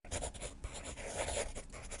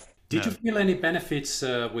Did you No. feel any benefits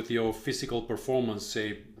with your physical performance,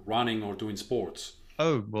 say running or doing sports?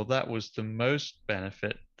 Oh, well, that was the most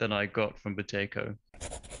benefit that I got from Buteyko.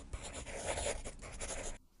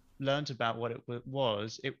 Learned about what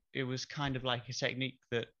was. It was kind of like a technique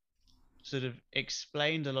that sort of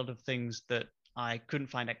explained a lot of things that I couldn't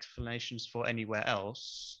find explanations for anywhere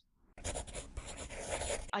else.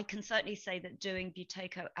 I can certainly say that doing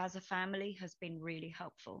Buteyko as a family has been really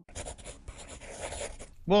helpful.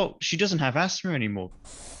 Well, she doesn't have asthma anymore.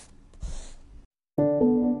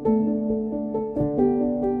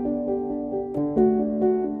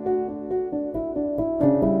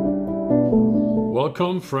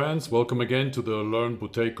 Welcome, friends. Welcome again to the Learn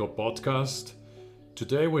Buteyko podcast.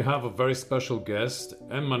 Today we have a very special guest,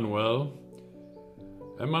 Emmanuel.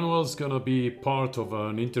 Emmanuel is going to be part of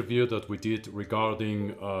an interview that we did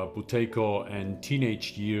regarding Buteyko and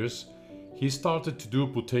teenage years. He started to do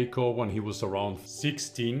Buteyko when he was around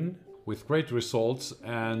 16 with great results,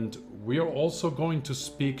 and we are also going to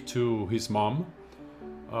speak to his mom,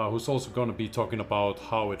 who's also going to be talking about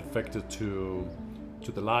how it affected to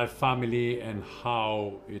the live family and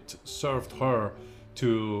how it served her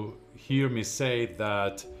to hear me say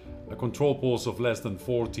that a control pulse of less than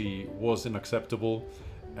 40 was unacceptable,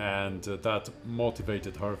 and that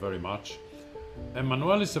motivated her very much.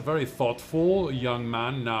 Emmanuel is a very thoughtful young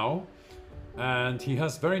man now, and he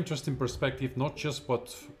has very interesting perspective, not just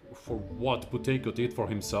for what Buteyko did for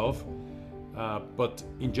himself, but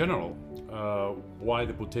in general, why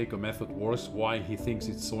the Buteyko method works, why he thinks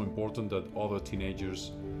it's so important that other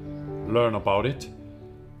teenagers learn about it.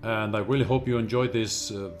 And I really hope you enjoy this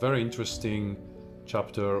very interesting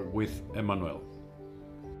chapter with Emmanuel.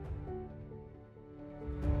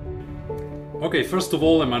 Okay, first of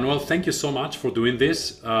all, Emmanuel, thank you so much for doing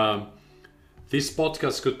this. This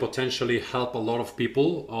podcast could potentially help a lot of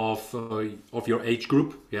people of your age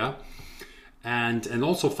group, yeah, and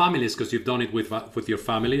also families, because you've done it with your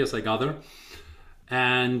family, as I gather.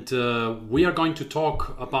 And we are going to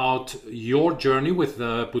talk about your journey with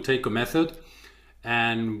the Buteyko method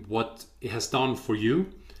and what it has done for you.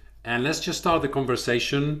 And let's just start the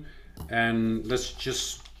conversation and let's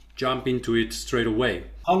just jump into it straight away.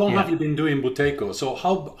 How long have you been doing Buteyko? So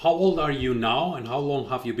how old are you now, and how long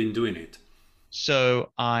have you been doing it?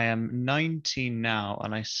 So I am 19 now,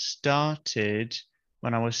 and I started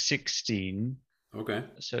when I was 16. Okay.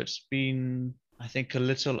 So it's been, I think, a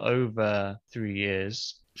little over 3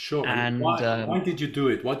 years. Sure. And And why did you do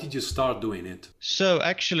it? Why did you start doing it? so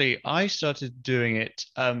actually, I started doing it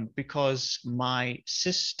because my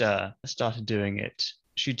sister started doing it.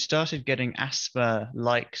 She'd started getting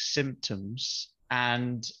asthma-like symptoms,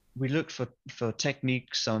 and we looked for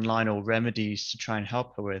techniques online or remedies to try and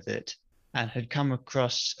help her with it, and had come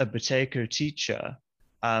across a Buteyko teacher.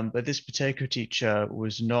 But this Buteyko teacher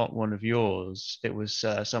was not one of yours. It was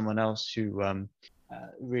someone else who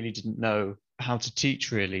really didn't know how to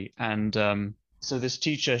teach, really. And so this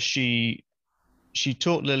teacher, she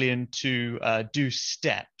taught Lillian to do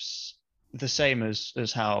steps, the same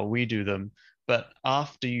as how we do them. But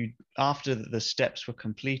after the steps were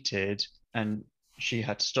completed and she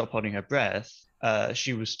had to stop holding her breath,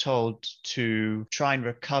 she was told to try and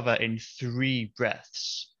recover in 3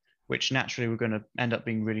 breaths, which naturally were going to end up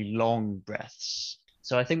being really long breaths.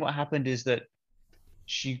 So I think what happened is that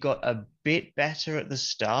she got a bit better at the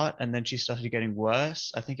start, and then she started getting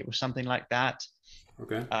worse. I think it was something like that.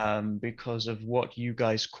 Okay. Because of what you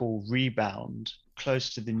guys call rebound.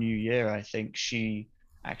 Close to the new year, I think she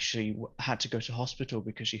actually had to go to hospital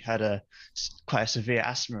because she had quite a severe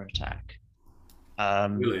asthma attack.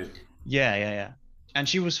 Really? Yeah. And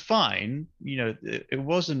she was fine. It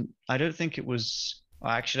wasn't, I don't think it was,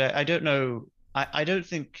 actually, I don't know. I don't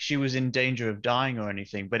think she was in danger of dying or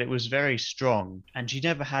anything, but it was very strong. And she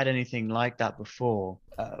never had anything like that before.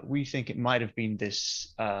 We think it might have been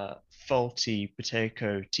this faulty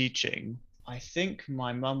Buteyko teaching. I think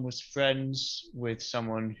my mum was friends with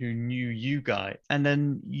someone who knew you guys. And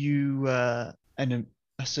then a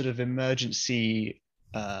sort of emergency,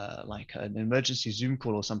 like an emergency Zoom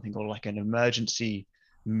call or something, or like an emergency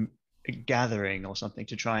gathering or something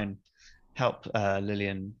to try and help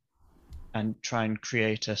Lillian and try and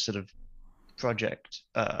create a sort of project,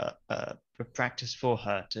 a practice for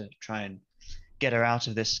her to try and get her out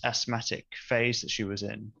of this asthmatic phase that she was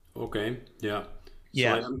in. Okay, yeah.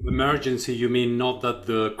 Yeah. So emergency, you mean not that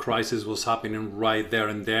the crisis was happening right there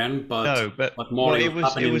and then, No, but more well, it was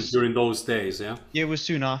happening during those days, yeah? It was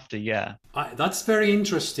soon after, yeah. That's very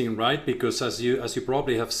interesting, right? Because as you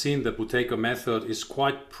probably have seen, the Buteyko method is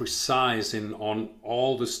quite precise on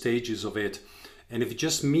all the stages of it. And if you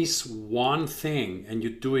just miss one thing and you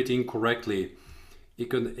do it incorrectly,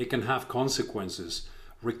 it can have consequences.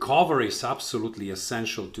 Recovery is absolutely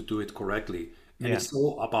essential to do it correctly, and Yeah. it's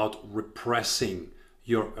all about repressing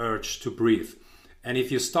your urge to breathe. And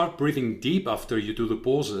if you start breathing deep after you do the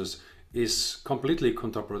pauses, is completely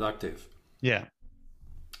counterproductive. Yeah.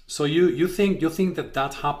 So you think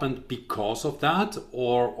that happened because of that,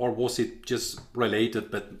 or was it just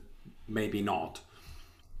related, but maybe not?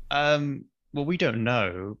 Well, we don't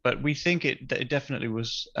know, but we think it definitely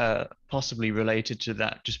was possibly related to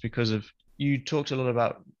that, just because of you talked a lot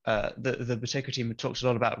about the Buteyko team talks a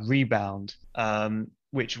lot about rebound,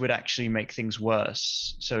 which would actually make things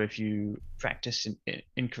worse. So if you practice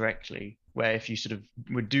incorrectly, where if you sort of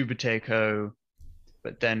would do Buteyko,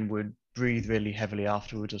 but then would breathe really heavily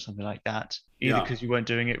afterwards or something like that, either Yeah. because you weren't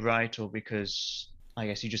doing it right or because I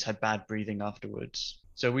guess you just had bad breathing afterwards.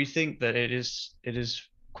 So we think that it is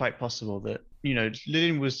quite possible that, you know,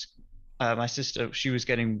 Lillian was my sister, she was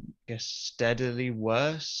getting, I guess, steadily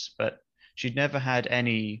worse, but she'd never had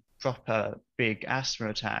any proper big asthma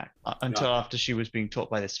attack Yeah. until after she was being taught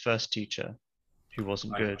by this first teacher who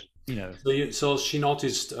wasn't Right. good, you know. So she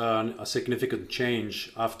noticed a significant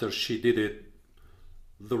change after she did it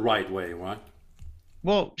the right way, right?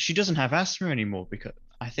 Well, she doesn't have asthma anymore because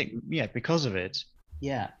I think, yeah, because of it.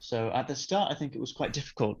 Yeah. So at the start, I think it was quite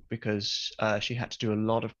difficult because she had to do a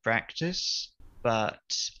lot of practice, but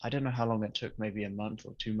I don't know how long it took, maybe a month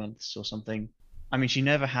or 2 months or something. I mean, she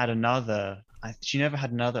never had another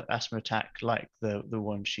asthma attack like the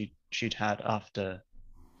one she'd had after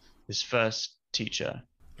this first teacher.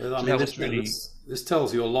 I So mean, that this, was really, this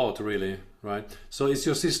tells you a lot, really, right? So is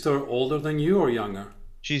your sister older than you or younger?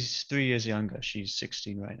 she's 3 years younger. She's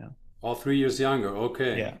 16 right now. Oh, 3 years younger.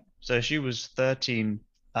 Okay. Yeah. So she was 13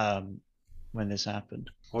 when this happened.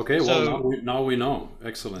 Okay. Well, So now we know.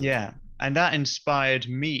 Excellent. yeah, and that inspired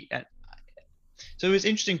me. So it was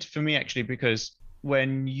interesting for me actually because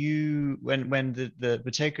when the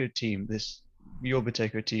Buteyko team, your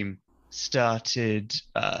Buteyko team, started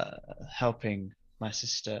helping my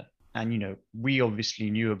sister, and you know we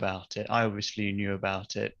obviously knew about it. I obviously knew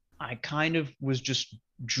about it. I kind of was just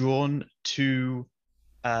drawn to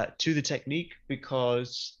the technique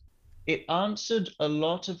because it answered a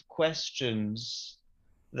lot of questions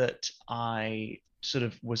that I sort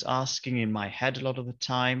of was asking in my head a lot of the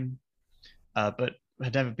time, but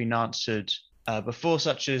had never been answered before,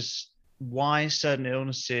 such as why certain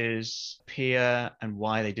illnesses appear and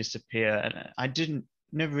why they disappear. And I didn't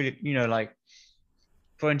never really, you know, like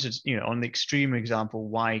for instance, you know, on the extreme example,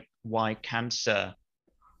 why cancer,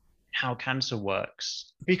 how cancer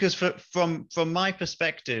works. Because from my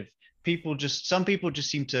perspective, some people just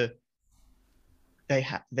seem to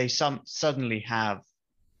they suddenly have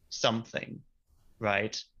something,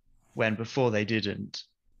 right, when before they didn't.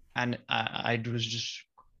 And I was just,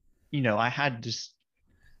 you know, I had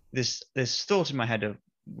this thought in my head of,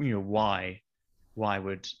 you know, why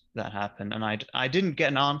would that happen? And I didn't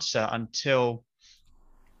get an answer until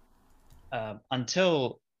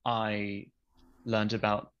I learned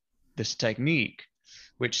about this technique,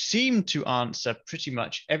 which seemed to answer pretty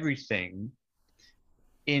much everything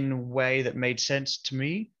in a way that made sense to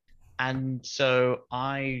me. And so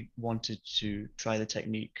I wanted to try the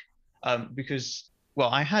technique because, well,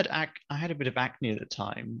 I had a bit of acne at the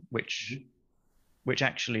time, which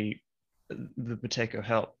actually the Buteyko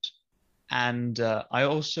helped. And I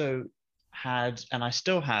also had, and I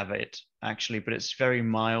still have it actually, but it's very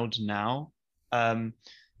mild now. Um,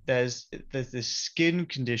 there's this skin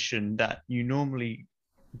condition that you normally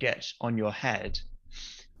get on your head.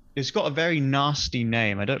 It's got a very nasty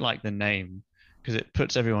name. I don't like the name because it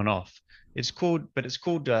puts everyone off. It's called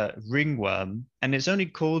ringworm, and it's only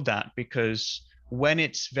called that because when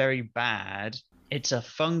it's very bad, it's a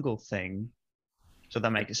fungal thing. So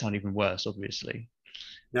that makes it sound even worse, obviously.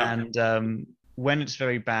 Yeah. And when it's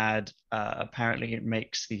very bad, apparently it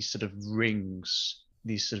makes these sort of rings,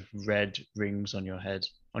 these sort of red rings on your head,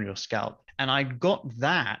 on your scalp. And I got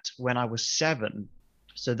that when I was 7.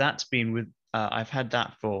 So that's been with, I've had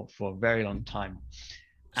that for a very long time.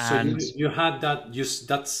 So And you had that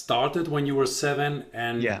that started when you were 7,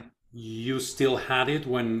 and yeah, you still had it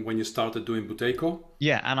when you started doing Buteyko?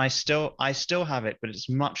 yeah. And I still have it, but it's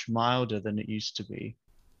much milder than it used to be.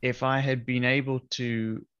 If I had been able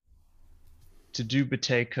to do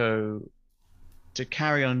Buteyko, to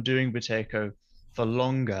carry on doing Buteyko for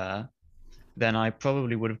longer, then I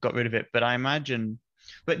probably would have got rid of it. But I imagine,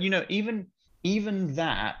 but you know, even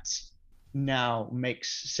that now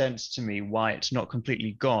makes sense to me why it's not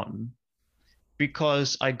completely gone,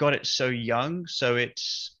 because I got it so young. So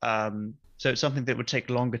it's something that would take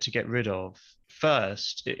longer to get rid of.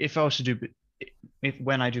 First, if I was to do, if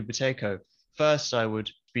when I do Buteyko, first I would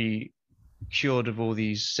be cured of all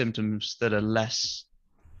these symptoms that are less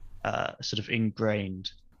sort of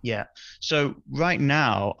ingrained. Yeah. So right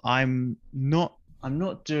now I'm not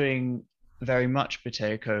doing very much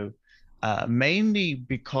Buteyko, mainly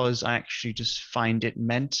because I actually just find it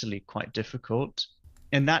mentally quite difficult,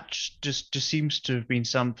 and that just seems to have been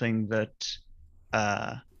something that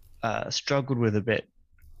struggled with a bit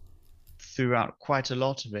throughout quite a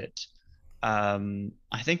lot of it.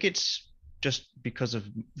 I think it's just because of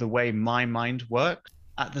the way my mind works.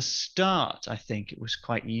 At the start, I think it was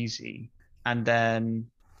quite easy. And then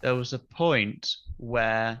there was a point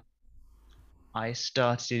where I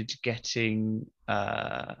started getting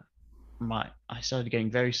I started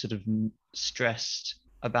getting very sort of stressed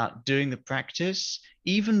about doing the practice,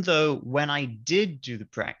 even though when I did do the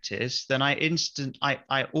practice, then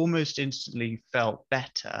I almost instantly felt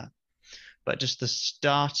better, but just the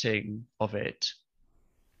starting of it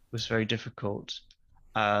was very difficult.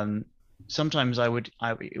 Sometimes I would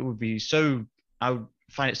find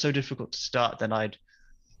it so difficult to start that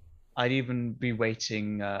I'd even be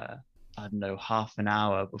waiting I don't know, half an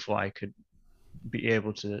hour before I could be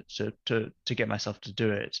able to get myself to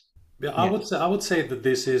do it. Yeah, I would say that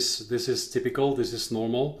this is typical. This is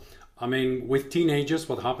normal. I mean, with teenagers,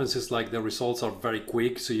 what happens is like the results are very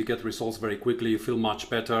quick, so you get results very quickly. You feel much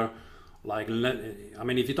better. Like, I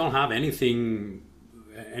mean, if you don't have anything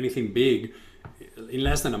big, in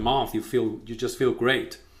less than a month, you just feel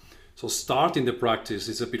great. So starting the practice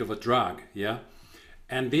is a bit of a drag, yeah.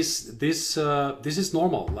 And this is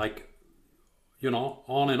normal, like, you know,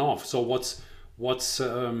 on and off. So what's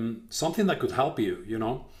something that could help you, you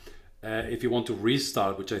know, if you want to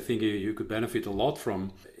restart, which I think you could benefit a lot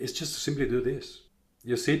from, is just to simply do this.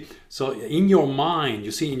 You see? So in your mind,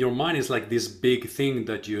 it's like this big thing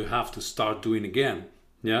that you have to start doing again,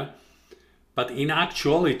 yeah. But in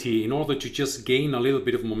actuality, in order to just gain a little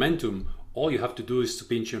bit of momentum, all you have to do is to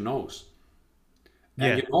pinch your nose.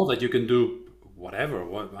 And you know that you can do whatever.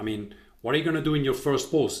 I mean, what are you going to do in your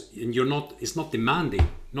first pose? And it's not demanding.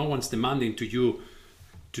 No one's demanding to you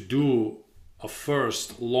to do a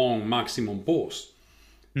first long maximum pose.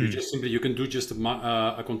 You can do just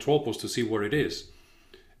a control pose to see where it is.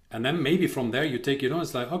 And then maybe from there you take,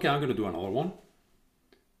 it's like, okay, I'm going to do another one.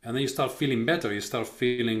 And then you start feeling better. You start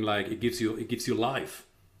feeling like it gives you life.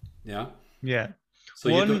 Yeah. Yeah. So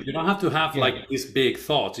you don't have to have like these big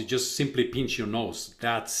thoughts. You just simply pinch your nose.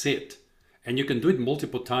 That's it. And you can do it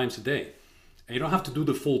multiple times a day. And you don't have to do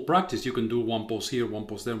the full practice. You can do one pose here, one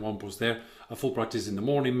pose there, one pose there. A full practice in the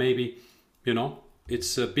morning, maybe.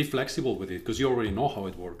 It's be flexible with it because you already know how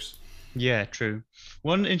it works. Yeah, true.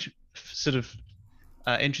 One interesting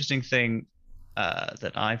thing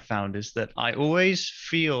that I found is that I always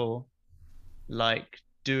feel like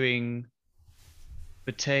doing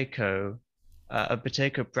Buteyko, a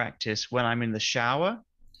Buteyko practice when I'm in the shower.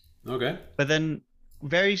 Okay. But then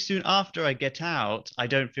very soon after I get out, I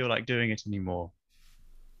don't feel like doing it anymore.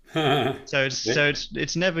 So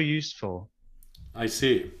it's never useful. I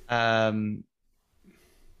see.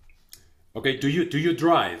 Okay. Do you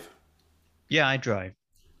drive? Yeah, I drive.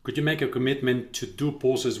 Could you make a commitment to do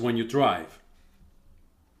poses when you drive?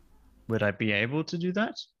 Would I be able to do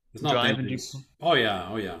that? It's not drive and do... Oh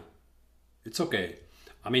yeah. It's okay.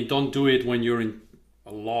 I mean, don't do it when you're in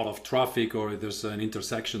a lot of traffic or there's an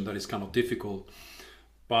intersection that is kind of difficult.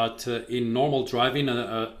 But in normal driving,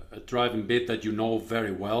 a driving bit that you know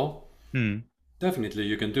very well, definitely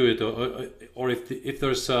you can do it. Or if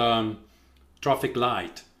there's traffic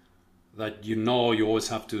light that you always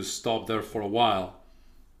have to stop there for a while,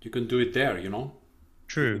 you can do it there,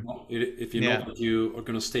 True. If you know that you are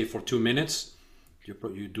going to stay for 2 minutes,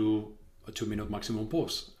 you do a 2-minute maximum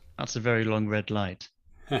pause. That's a very long red light.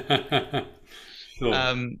 So,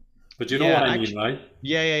 but you know what I mean, right?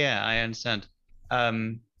 Yeah, I understand.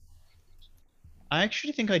 I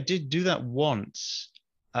actually think I did do that once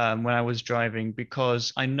when I was driving,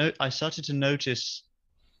 because I started to notice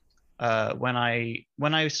when I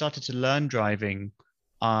started to learn driving,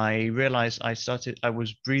 I realized I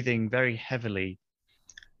was breathing very heavily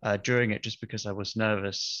during it just because I was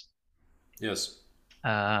nervous. Yes.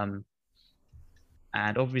 And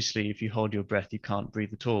obviously, if you hold your breath, you can't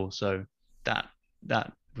breathe at all. So that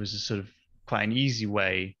was a sort of quite an easy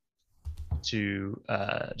way to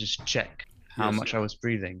just check how much I was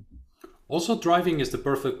breathing. Also, driving is the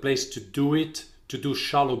perfect place to do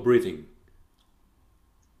shallow breathing.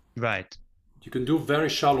 Right. You can do very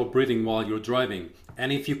shallow breathing while you're driving.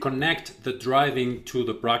 And if you connect the driving to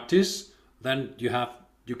the practice, then you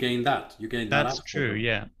gain that. That's true.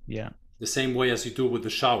 Yeah. The same way as you do with the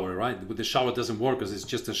shower, right? With the shower, it doesn't work because it's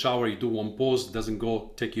just a shower. You do one pose, it doesn't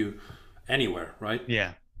take you anywhere, right?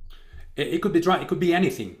 Yeah. It could be dry, it could be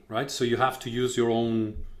anything, right? So you have to use your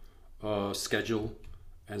own schedule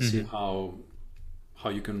and see how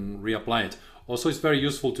you can reapply it. Also, it's very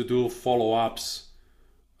useful to do follow-ups.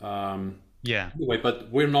 Yeah. Anyway, but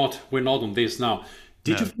we're not on this now.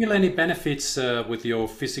 Did you No. feel any benefits with your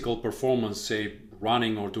physical performance, say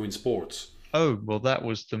running or doing sports? Oh, well, that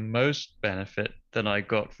was the most benefit that I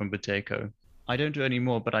got from Buteyko. I don't do it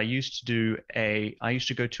anymore, but I used to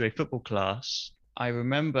go to a football class. I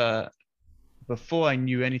remember before I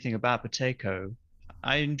knew anything about Buteyko,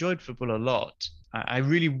 I enjoyed football a lot. I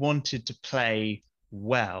really wanted to play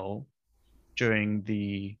well during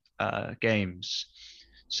the games.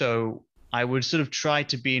 So I would sort of try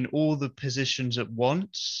to be in all the positions at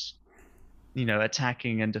once,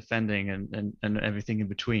 attacking and defending and everything in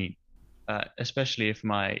between. Especially if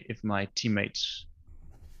my teammates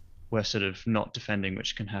were sort of not defending,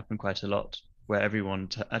 which can happen quite a lot, where everyone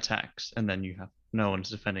attacks and then you have no one's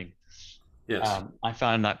defending. Yes. I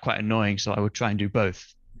found that quite annoying, so I would try and do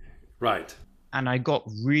both. Right. And I got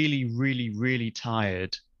really, really, really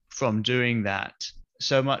tired from doing that,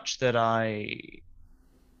 so much that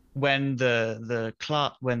when the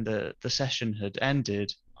session had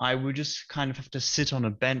ended, I would just kind of have to sit on a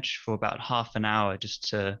bench for about half an hour just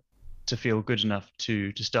to feel good enough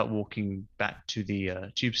to start walking back to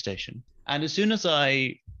the tube station. And as soon as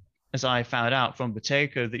I found out from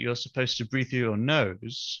Buteyko that you're supposed to breathe through your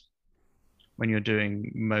nose when you're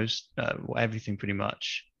doing everything pretty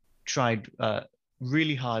much, tried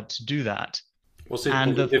really hard to do that. Was it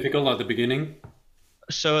And difficult at the beginning?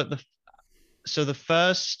 So the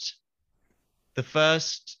first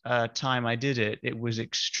time I did it, it was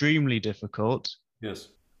extremely difficult. Yes.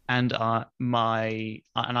 And I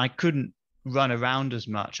couldn't run around as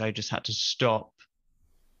much. I just had to stop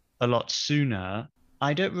a lot sooner.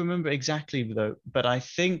 I don't remember exactly though, but I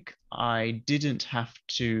think I didn't have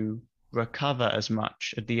to recover as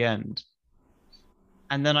much at the end.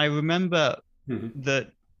 And then I remember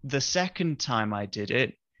that the second time I did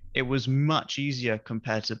it, it was much easier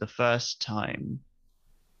compared to the first time.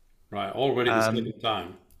 Right. Already the second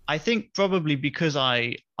time. I think probably because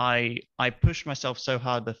I pushed myself so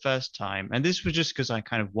hard the first time, and this was just because I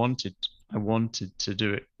kind of wanted to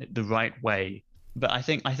do it the right way. But I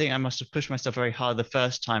think I must have pushed myself very hard the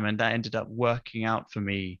first time, and that ended up working out for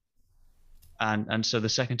me. And so the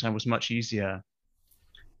second time was much easier.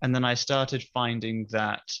 And then I started finding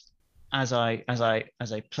that as I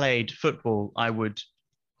played football, I would,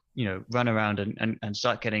 run around and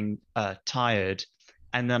start getting tired.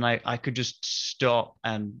 And then I could just stop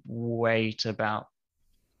and wait about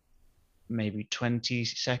maybe 20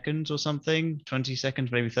 seconds or something, 20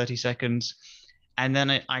 seconds, maybe 30 seconds. And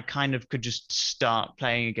then I kind of could just start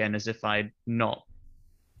playing again as if I'd not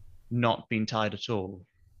been tired at all.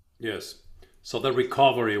 Yes. So the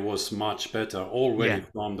recovery was much better already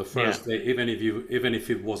from the first day, even if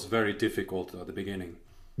it was very difficult at the beginning.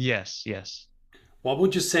 Yes, yes. What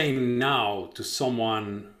would you say now to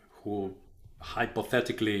someone who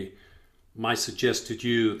hypothetically might suggest to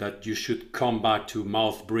you that you should come back to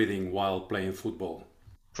mouth breathing while playing football?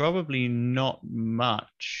 Probably not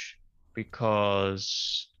much,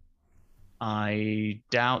 because I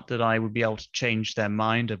doubt that I would be able to change their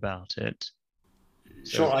mind about it.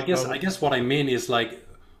 Sure, I guess what I mean is like,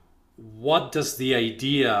 what does the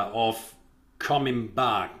idea of coming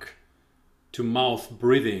back to mouth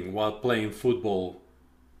breathing while playing football,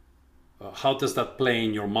 how does that play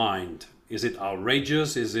in your mind? Is it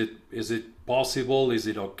outrageous? Is it possible? Is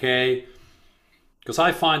it okay? Because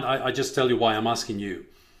I just tell you why I'm asking you.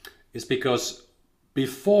 It's because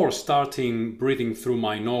before starting breathing through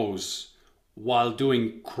my nose while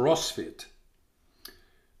doing CrossFit,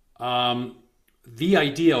 the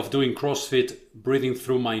idea of doing CrossFit breathing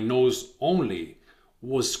through my nose only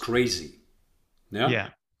was crazy. Yeah.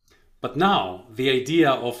 But now the idea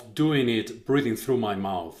of doing it breathing through my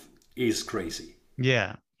mouth is crazy.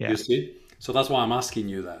 Yeah. You see? So that's why I'm asking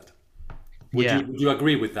you that. Would you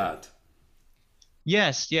agree with that?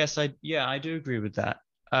 Yes, I do agree with that.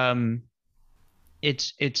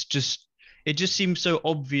 It just seems so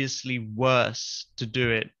obviously worse to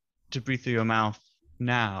breathe through your mouth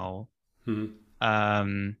now.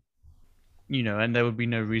 And there would be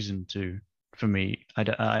no reason for me.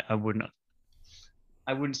 I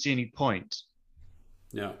wouldn't see any point.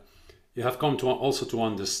 Yeah. You have come to also to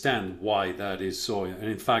understand why that is so. And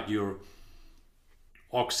in fact, your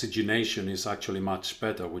oxygenation is actually much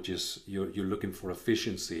better, which is you're looking for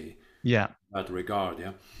efficiency in that regard.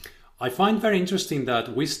 Yeah. I find very interesting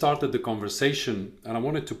that we started the conversation, and I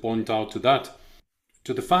wanted to point out to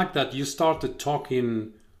the fact that you started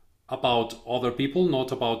talking about other people,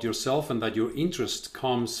 not about yourself, and that your interest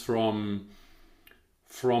comes from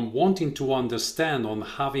wanting to understand, on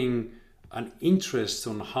having an interest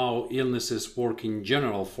on how illnesses work in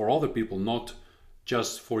general for other people, not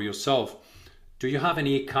just for yourself. Do you have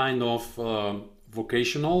any kind of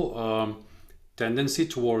vocational tendency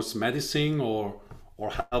towards medicine or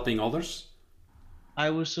helping others? I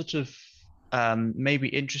was sort of maybe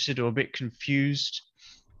interested or a bit confused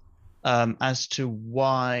as to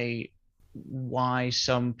why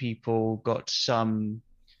some people got some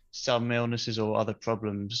illnesses or other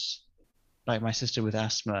problems, like my sister with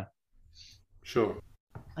asthma. Sure.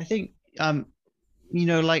 I think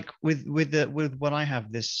like with when I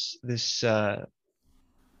have this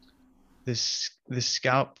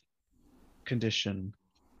scalp condition.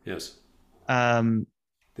 Yes. Um,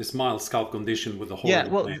 this mild scalp condition with the yeah,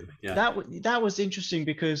 horrible well, pain. Yeah. that was interesting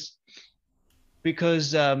because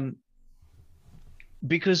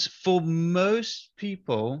for most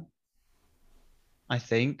people, I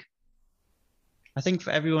think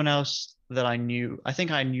for everyone else that I knew, I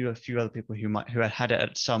think I knew a few other people who had it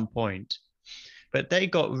at some point, but they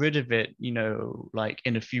got rid of it, like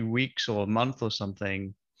in a few weeks or a month or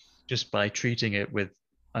something, just by treating it with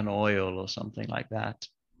an oil or something like that.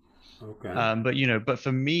 Okay. But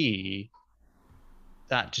for me,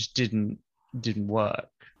 that just didn't work.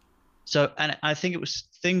 So, and I think it was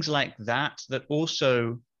things like that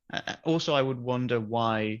also I would wonder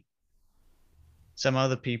why some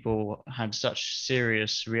other people had such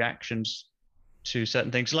serious reactions to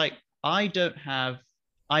certain things. Like I've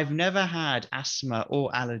never had asthma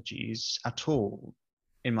or allergies at all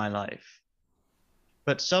in my life.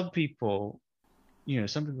 But some people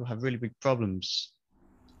have really big problems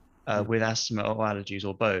with asthma or allergies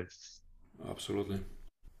or both. Absolutely.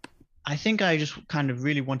 I think I just kind of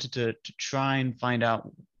really wanted to try and find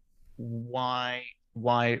out why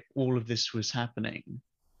all of this was happening.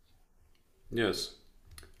 Yes,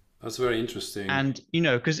 that's very interesting. And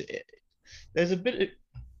because there's a bit,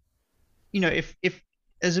 if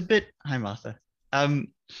there's a bit. Hi, Martha. There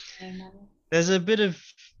was a bit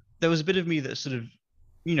of me that sort of,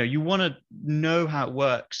 you want to know how it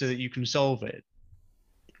works so that you can solve it.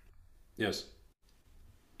 Yes.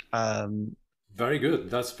 Very good.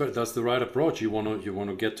 That's the right approach. You want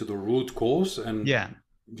to get to the root cause and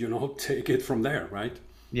take it from there, right?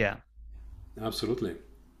 Yeah. Absolutely.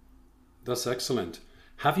 That's excellent.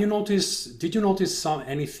 Did you notice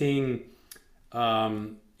anything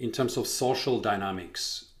in terms of social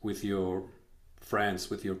dynamics with your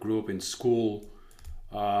friends, with your group in school?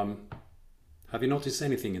 Have you noticed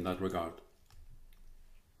anything in that regard?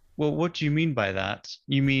 Well, what do you mean by that?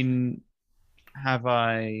 You mean, have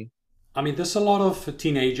I mean, there's a lot of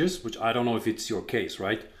teenagers, which I don't know if it's your case,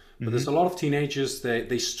 right? But there's a lot of teenagers,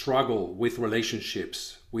 they struggle with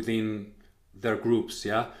relationships within their groups,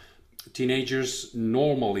 yeah? Teenagers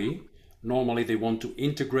normally they want to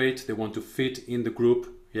integrate, they want to fit in the group,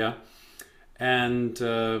 yeah? And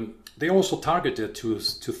they also targeted to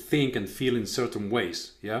think and feel in certain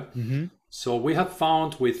ways, yeah? So we have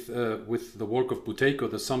found with the work of Buteyko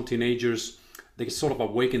that some teenagers, they sort of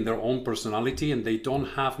awaken their own personality and they don't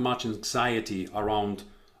have much anxiety around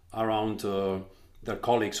their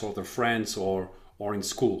colleagues or their friends or in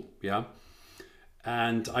school, yeah?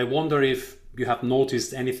 And I wonder if you have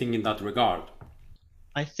noticed anything in that regard.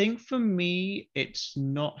 I think for me, it's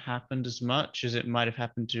not happened as much as it might have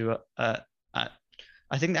happened to.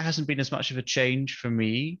 I think there hasn't been as much of a change for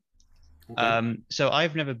me. Okay. So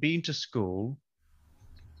I've never been to school.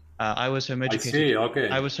 I was home educated. I see. Okay.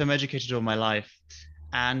 I was home educated all my life,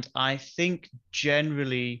 and I think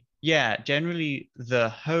generally the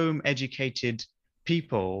home educated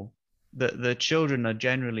people, the children are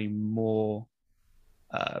generally more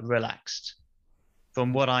relaxed,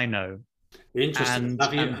 from what I know. Interesting.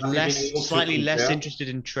 And slightly less interested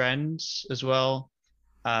in trends as well.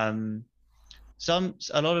 I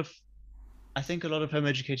think a lot of home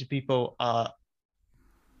educated people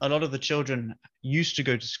a lot of the children used to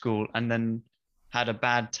go to school and then had a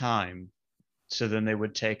bad time. So then they were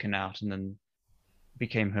taken out and then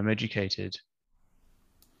became home educated.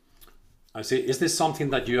 I see. Is this something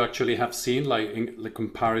that you actually have seen, like in the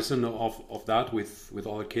comparison of that with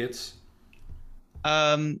other kids?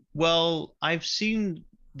 Well, I've seen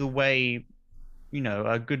the way,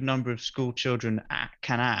 a good number of school children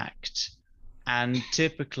can act. And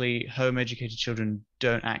typically home educated children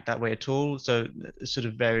don't act that way at all. So sort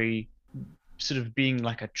of being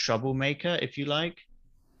like a troublemaker, if you like.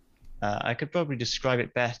 I could probably describe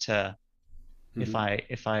it better if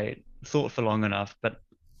I thought for long enough, but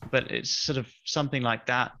it's sort of something like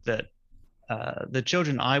that the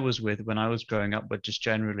children I was with when I was growing up were just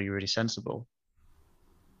generally really sensible.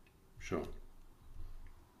 Sure.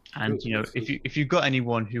 And Good. you know, if you got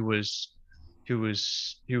anyone who was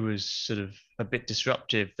sort of a bit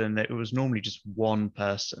disruptive, then it was normally just one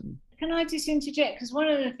person. Can I just interject? Because one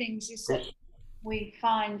of the things is that we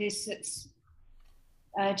find is that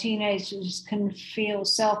teenagers can feel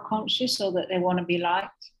self-conscious or that they want to be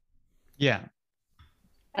liked. Yeah.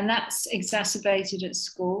 And that's exacerbated at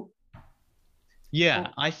school. Yeah,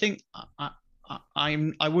 I think I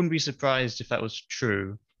wouldn't be surprised if that was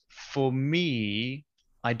true. For me,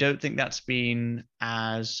 I don't think that's been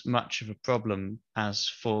as much of a problem as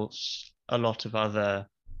for a lot of other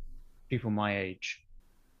people my age.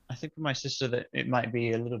 I think for my sister that it might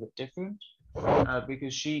be a little bit different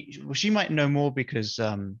because she might know more because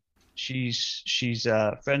she's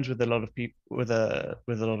friends with a lot of people with a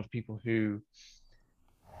lot of people who've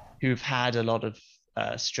had a lot of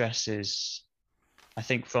stresses, I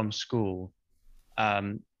think, from school.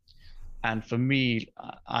 And for me,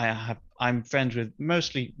 I'm friends with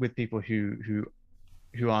mostly with people who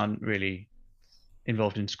aren't really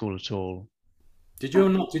involved in school at all. Did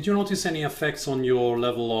you notice any effects on your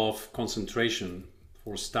level of concentration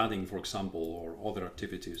for studying, for example, or other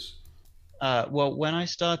activities? Well, when I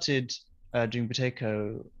started doing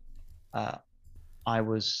Buteyko, I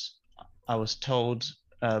was told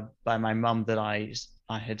by my mum that I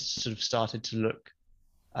had sort of started to look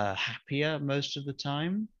happier most of the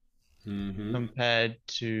time compared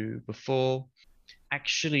to before.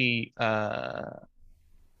 Actually,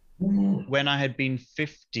 when I had been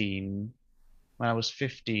 15, when I was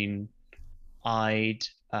 15, I'd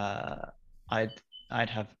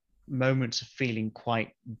have moments of feeling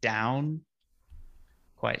quite down,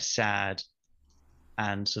 quite sad,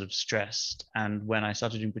 and sort of stressed. And when I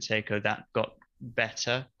started doing Buteyko, that got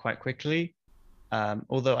better quite quickly.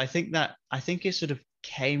 Although I think it sort of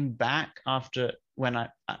came back after when I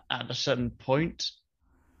at a certain point,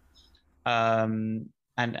 and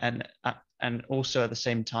also at the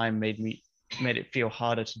same time made it feel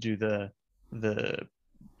harder to do the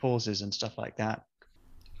pauses and stuff like that.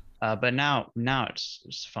 But now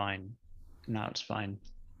it's fine. Now it's fine.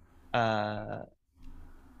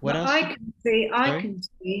 What else? I can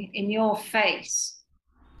see in your face,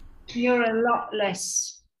 you're a lot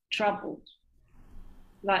less troubled.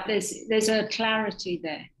 Like there's a clarity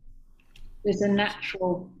there. There's a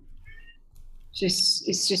natural,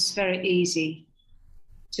 it's just very easy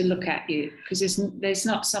to look at you because there's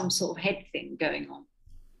not some sort of head thing going on.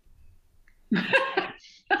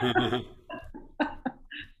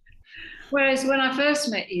 Whereas when I first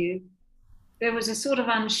met you, there was a sort of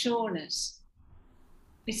unsureness.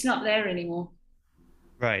 It's not there anymore.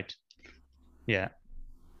 Right. Yeah.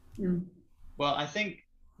 Well, I think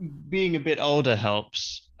being a bit older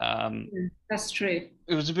helps. That's true.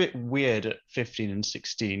 It was a bit weird at 15 and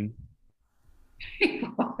 16.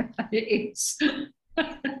 It is.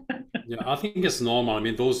 Yeah, I think it's normal. I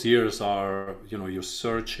mean, those years are, you're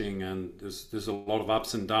searching and there's a lot of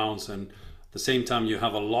ups and downs, and at the same time you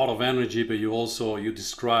have a lot of energy, but you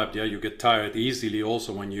described, you get tired easily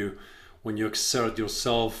also when you exert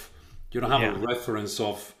yourself. You don't have a reference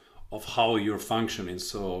of how you're functioning,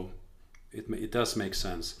 so it does make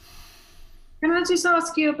sense. Can I just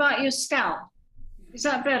ask you about your scalp? Is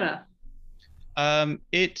that better?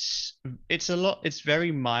 It's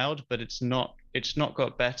very mild, but it's not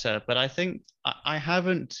got better. But I think I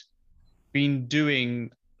haven't been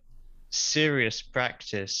doing serious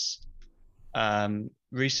practice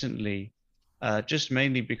recently, just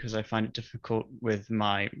mainly because I find it difficult with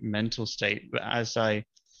my mental state. But as I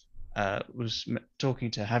was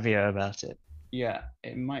talking to Javier about it, yeah,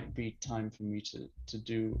 it might be time for me to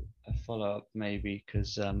do a follow-up maybe,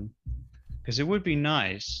 because it would be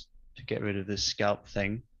nice to get rid of this scalp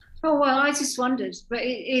thing. Oh, well, I just wondered, but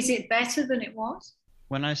is it better than it was?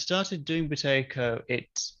 When I started doing Buteyko, it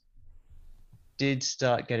did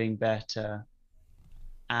start getting better.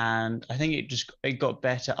 And I think it got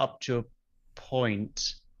better up to a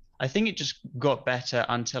point. I think it just got better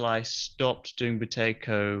until I stopped doing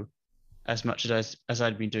Buteyko as much as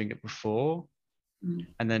I'd been doing it before.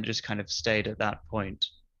 And then just kind of stayed at that point.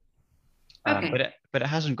 Okay. But it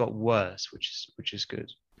hasn't got worse, which is good.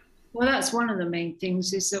 Well, that's one of the main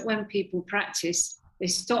things, is that when people practice, they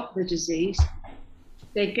stop the disease,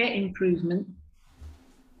 they get improvement,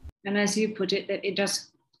 and as you put it, that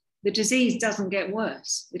the disease doesn't get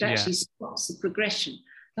worse. It actually stops the progression,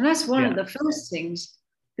 and that's one of the first things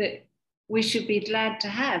that we should be glad to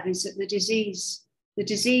have, is that the disease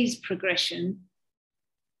progression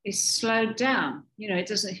is slowed down. It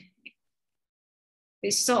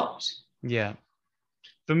stopped. Yeah.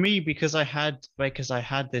 for me, because I had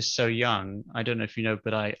this so young. I don't know if you know,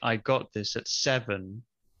 but I got this at 7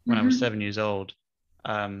 when I was 7 years old.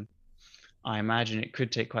 I imagine it could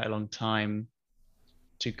take quite a long time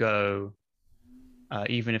to go,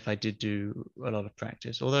 even if I did do a lot of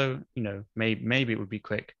practice. Although, maybe it would be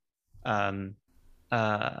quick. Yeah,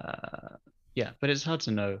 but it's hard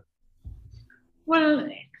to know. Well,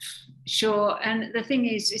 sure. And the thing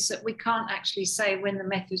is that we can't actually say when the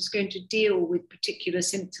method's going to deal with particular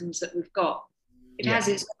symptoms that we've got. It has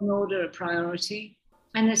its own order of priority.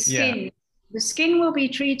 And the skin will be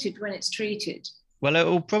treated when it's treated. Well, it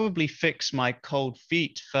will probably fix my cold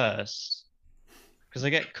feet first, because I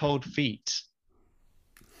get cold feet.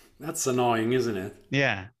 That's annoying, isn't it?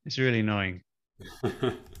 Yeah, it's really annoying.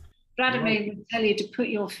 Vladimir would tell you to put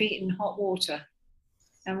your feet in hot water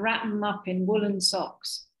and wrap them up in woolen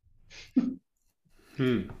socks.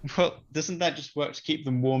 Well, doesn't that just work to keep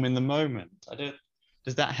them warm in the moment?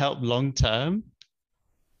 Does that help long term?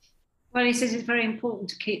 Well, he says it's very important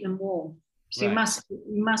to keep them warm. So Right.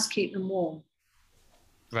 you must keep them warm.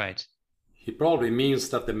 Right. He probably means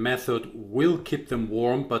that the method will keep them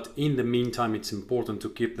warm, but in the meantime, it's important to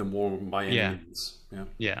keep them warm by any means. Yeah.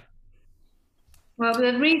 Yeah. Well,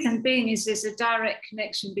 the reason being is there's a direct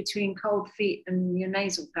connection between cold feet and your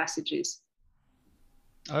nasal passages.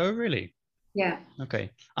 Oh, really? Yeah.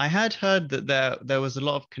 Okay. I had heard that there was a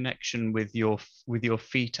lot of connection with your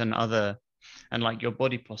feet and like your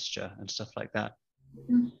body posture and stuff like that.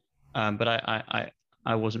 But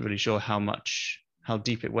I wasn't really sure how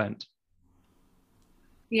deep it went.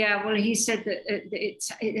 Yeah, well, he said that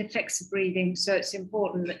it affects the breathing, so it's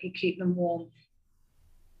important that you keep them warm.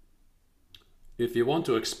 If you want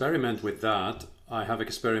to experiment with that, I have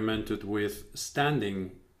experimented with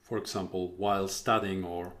standing, for example, while studying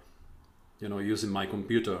or, using my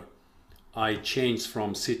computer. I change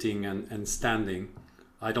from sitting and standing.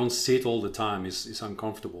 I don't sit all the time. It's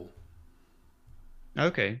uncomfortable.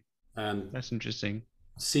 Okay. And That's interesting.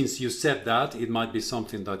 since you said that, it might be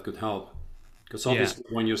something that could help. Because obviously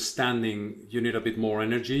when you're standing, you need a bit more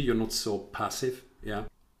energy. You're not so passive. Yeah.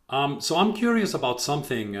 So I'm curious about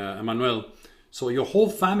something, Emmanuel. So your whole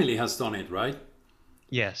family has done it, right?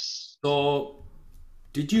 Yes. So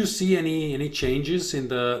did you see any changes in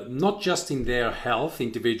not just in their health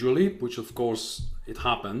individually, which of course it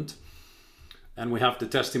happened, and we have the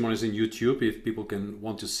testimonies in YouTube if people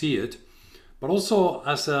want to see it, but also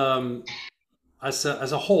as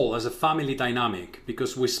a whole, as a family dynamic,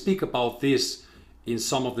 because we speak about this in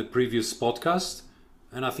some of the previous podcasts,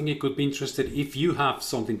 and I think it could be interesting if you have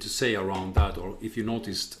something to say around that or if you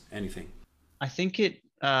noticed anything. I think it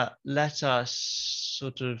let us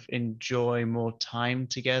sort of enjoy more time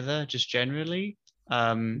together, just generally.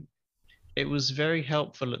 It was very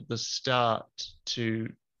helpful at the start to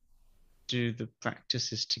do the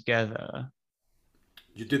practices together.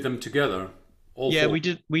 You did them together? Yeah, we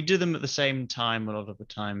did them at the same time a lot of the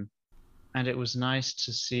time, and it was nice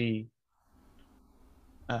to see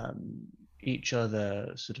each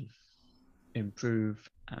other sort of improve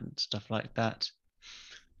and stuff like that.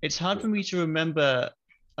 It's hard for me to remember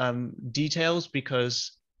details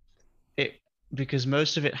because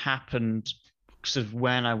most of it happened sort of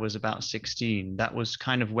when I was about 16. That was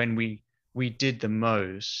kind of when we did the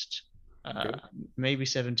most. Maybe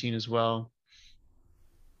 17 as well.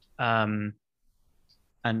 And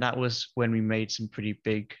that was when we made some pretty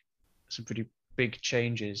big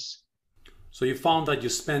changes. So you found that you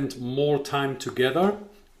spent more time together,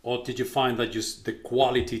 or did you find that just the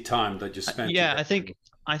quality time that you spent? Yeah, together?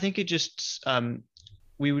 I think it just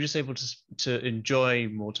we were just able to enjoy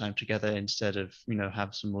more time together instead of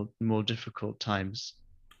have some more difficult times.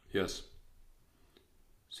 Yes.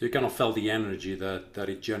 So you kind of felt the energy that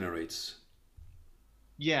it generates.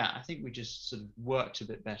 Yeah, I think we just sort of worked a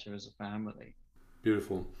bit better as a family.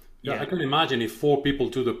 Beautiful. Yeah, I can imagine if 4 people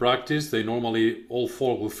do the practice, they normally all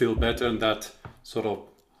 4 will feel better, and that sort of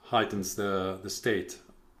heightens the state.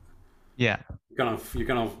 Yeah. You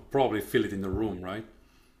kind of probably feel it in the room, right?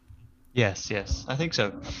 Yes, I think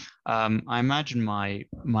so. I imagine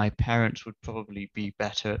my parents would probably be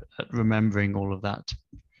better at remembering all of that.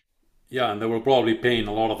 Yeah, and they were probably paying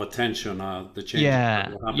a lot of attention the changes.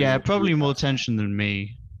 Yeah, probably more attention than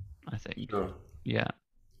me, I think. Sure. Yeah.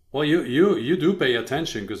 Well, you do pay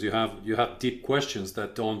attention because you have deep questions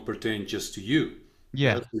that don't pertain just to you.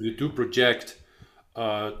 Yeah. Right? So you do project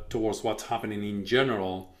towards what's happening in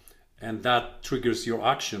general, and that triggers your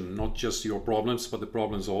action, not just your problems, but the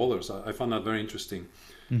problems of others. I found that very interesting.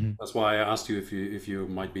 Mm-hmm. That's why I asked you if you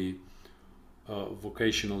might be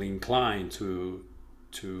vocationally inclined to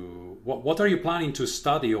what are you planning to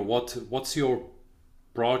study, or what's your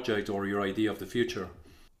project or your idea of the future?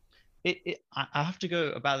 I have to go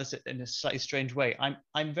about this in a slightly strange way.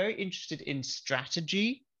 I'm very interested in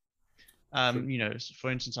strategy. You know, for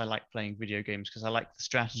instance, I like playing video games because I like the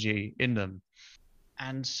strategy in them.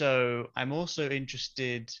 And so I'm also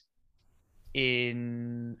interested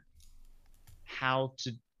in how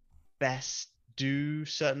to best do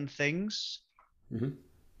certain things. Mm-hmm.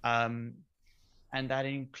 And that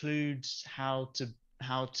includes how to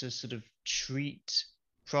sort of treat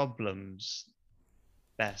problems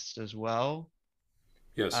best as well.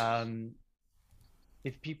 Yes.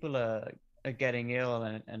 If people are getting ill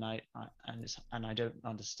and I don't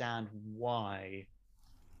understand why,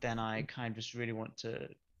 then I kind of just really want to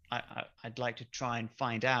I'd like to try and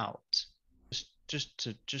find out just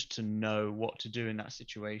to know what to do in that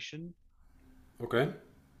situation. Okay.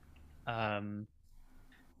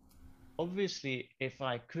 Obviously, if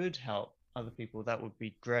I could help other people, that would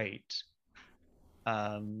be great.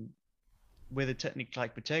 With a technique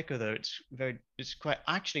like Buteyko, though, it's quite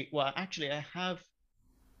actually. Well, actually, I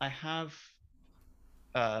have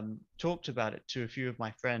talked about it to a few of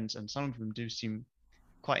my friends, and some of them do seem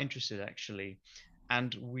quite interested, actually.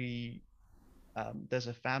 And there's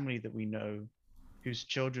a family that we know whose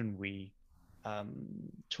children we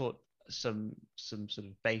taught some sort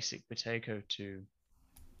of basic Buteyko to.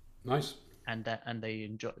 Nice. And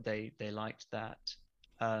they liked that.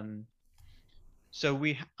 So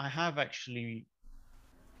I have actually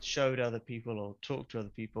showed other people or talked to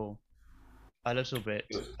other people a little bit,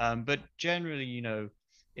 but generally, you know,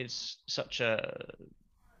 it's such a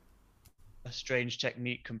strange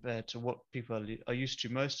technique compared to what people are used to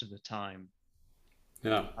most of the time.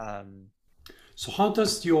 Yeah. So how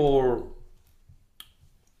does your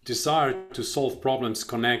desire to solve problems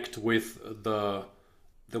connect with the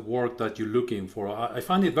work that you're looking for? I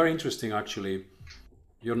find it very interesting, actually.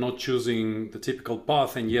 You're not choosing the typical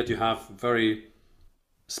path, and yet you have very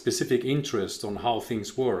specific interest on how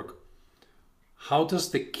things work. How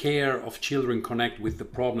does the care of children connect with the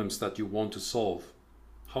problems that you want to solve?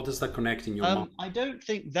 How does that connect in your mind? I don't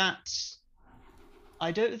think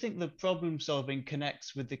the problem solving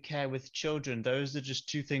connects with the care with children. Those are just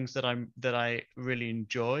two things that I really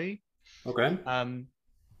enjoy. Okay.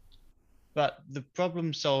 But the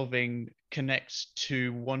problem solving connects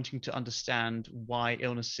to wanting to understand why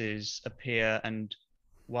illnesses appear and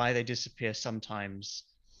why they disappear sometimes,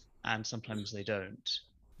 and sometimes they don't.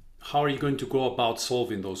 How are you going to go about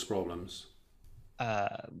solving those problems?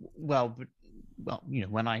 Well, you know,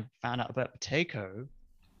 when I found out about Buteyko,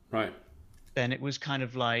 Right. then it was kind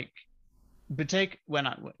of like Buteyko. When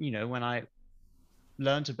I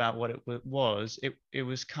learned about what it was, it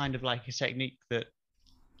was kind of like a technique that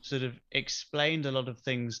sort of explained a lot of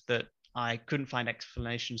things that I couldn't find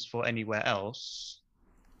explanations for anywhere else.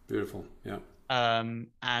 Beautiful. Yeah.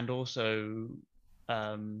 And also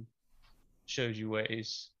shows you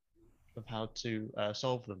ways of how to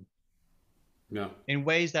solve them. Yeah. In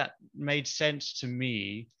ways that made sense to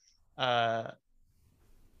me,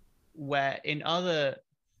 where in other,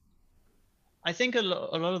 I think a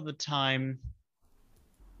lot of the time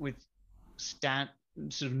with sort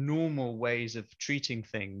of normal ways of treating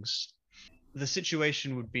things, the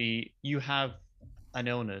situation would be you have an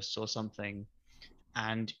illness or something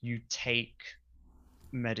and you take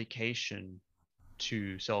medication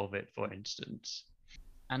to solve it, for instance.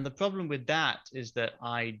 And the problem with that is that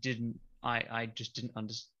I just didn't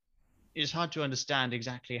understand. It's hard to understand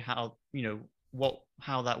exactly how, you know,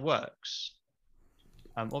 how that works.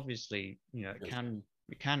 Obviously, you know, it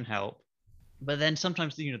can help, but then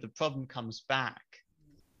sometimes, you know, the problem comes back.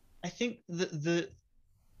 I think the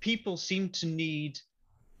people seem to need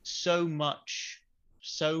so much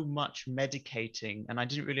medicating, and I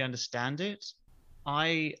didn't really understand it.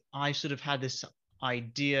 I sort of had this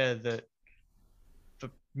idea that for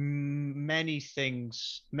many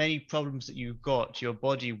things, many problems that you got, your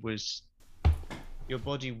body was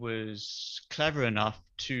clever enough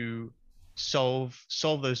to solve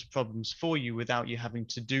those problems for you without you having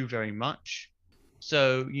to do very much.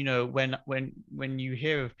 So, you know, when you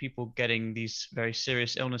hear of people getting these very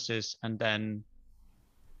serious illnesses and then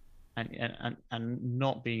and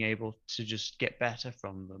not being able to just get better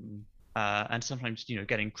from them, and sometimes, you know,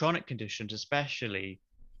 getting chronic conditions especially,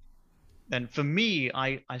 then for me,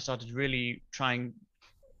 I started really trying.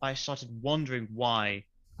 I started wondering why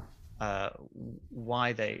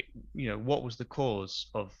they, you know, what was the cause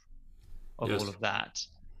of Yes. all of that.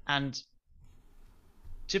 And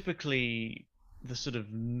typically the sort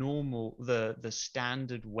of normal, the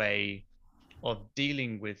standard way of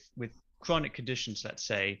dealing with chronic conditions, let's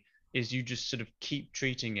say, is you just sort of keep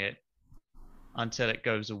treating it until it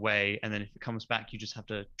goes away, and then if it comes back you just have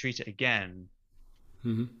to treat it again.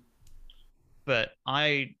 Mm-hmm. but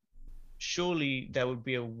surely there would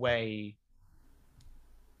be a way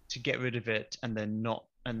to get rid of it and then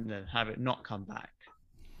have it not come back,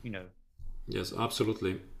 you know. Yes,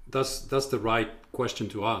 absolutely. That's the right question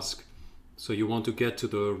to ask. So you want to get to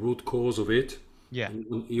the root cause of it. Yeah.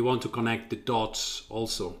 And you want to connect the dots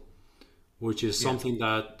also, which is something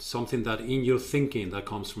that in your thinking, that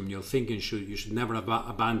comes from your thinking, you should never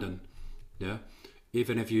abandon. Yeah.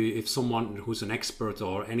 Even if someone who's an expert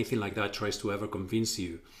or anything like that tries to ever convince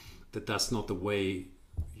you that that's not the way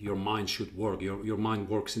your mind should work, your mind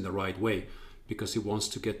works in the right way because it wants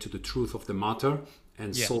to get to the truth of the matter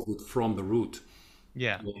and solve it from the root.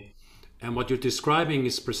 Yeah. And what you're describing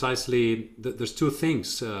is precisely there's two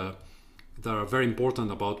things that are very important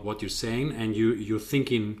about what you're saying, and you're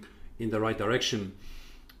thinking in the right direction.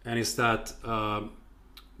 And it's that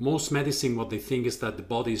most medicine, what they think is that the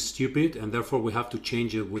body is stupid and therefore we have to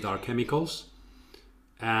change it with our chemicals,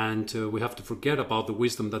 and we have to forget about the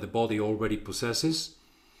wisdom that the body already possesses,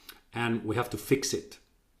 and we have to fix it.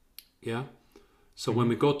 Yeah. So when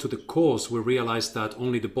we go to the cause, we realize that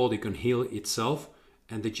only the body can heal itself,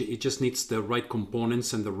 and it just needs the right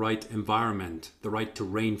components and the right environment, the right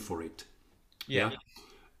terrain for it. Yeah.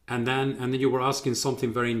 And then you were asking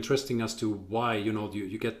something very interesting as to why,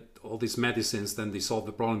 you get all these medicines, then they solve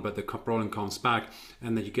the problem, but the problem comes back,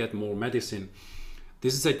 and then you get more medicine.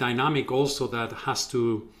 This is a dynamic also that has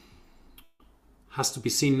to be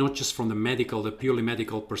seen not just from the purely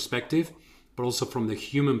medical perspective, but also from the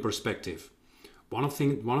human perspective. One of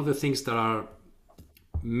the things that are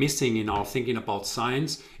missing in our thinking about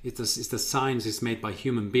science is that science is made by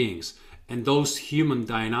human beings, and those human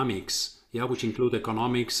dynamics, which include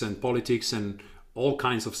economics and politics and all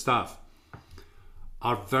kinds of stuff,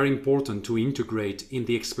 are very important to integrate in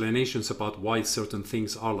the explanations about why certain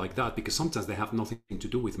things are like that, because sometimes they have nothing to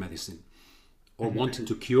do with medicine or wanting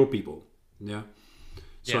to cure people. Yeah.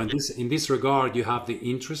 So in this regard, you have the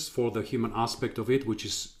interest for the human aspect of it, which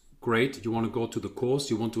is great. You want to go to the cause.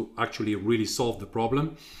 You want to actually really solve the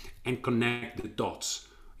problem and connect the dots.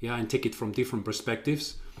 Yeah, and take it from different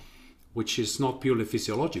perspectives, which is not purely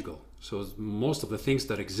physiological. So most of the things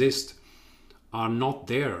that exist are not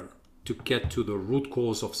there to get to the root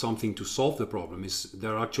cause of something to solve the problem.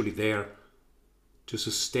 They're actually there to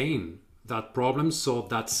sustain that problem, so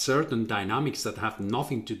that certain dynamics that have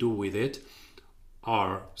nothing to do with it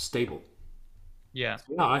are stable. Yeah.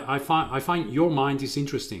 I find your mind is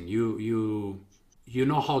interesting. You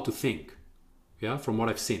know how to think. Yeah, from what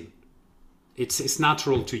I've seen, it's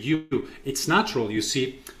natural to you. It's natural. You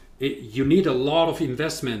see, you need a lot of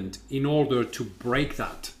investment in order to break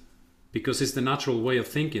that, because it's the natural way of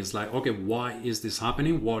thinking. It's like, okay, why is this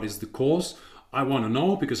happening? What is the cause? I want to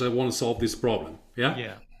know because I want to solve this problem. Yeah.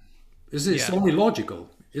 Yeah. It's only logical,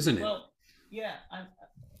 isn't it? Well, yeah.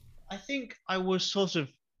 I think I was sort of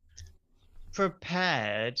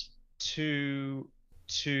prepared to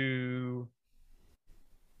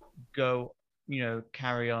go,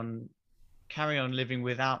 carry on living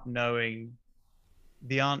without knowing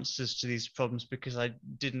the answers to these problems, because I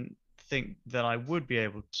didn't think that I would be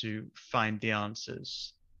able to find the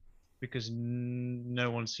answers, because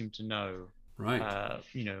no one seemed to know, right?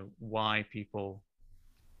 Why people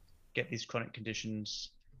get these chronic conditions,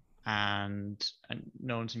 and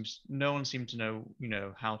no one seemed to know,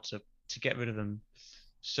 how to get rid of them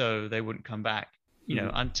so they wouldn't come back,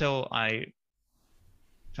 until I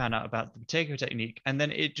found out about the Buteyko technique. And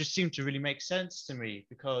then it just seemed to really make sense to me,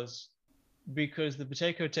 because the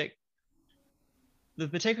Buteyko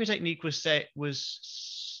technique was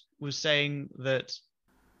saying that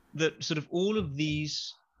sort of all of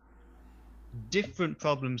these different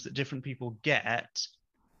problems that different people get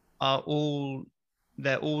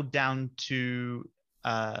they're all down to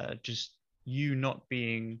just you not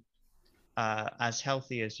being as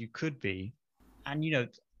healthy as you could be. And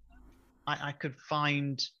I could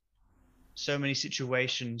find so many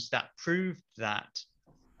situations that proved that.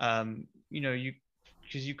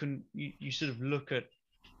 Because you sort of look at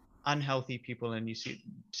unhealthy people and you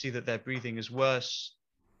see that their breathing is worse,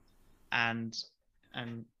 and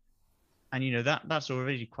that's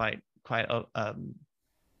already quite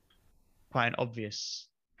an obvious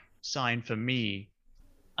sign for me.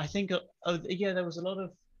 I think there was a lot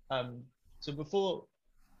of so before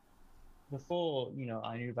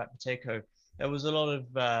I knew about Buteyko, there was a lot of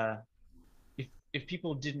if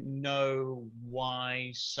people didn't know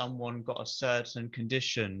why someone got a certain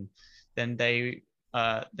condition, then they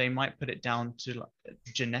might put it down to like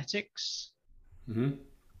genetics,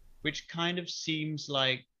 which kind of seems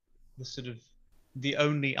like the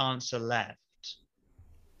only answer left.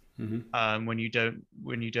 When you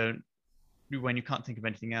can't think of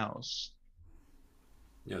anything else.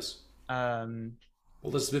 Yes. Um,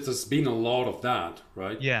 Well, there's been a lot of that,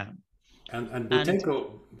 right? yeah, And and it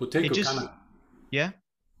Buteyko kind just of, yeah.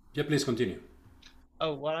 yeah, please continue.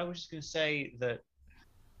 Oh, well, I was just going to say that,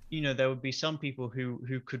 you know, there would be some people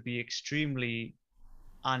who could be extremely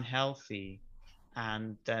unhealthy,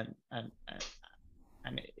 and then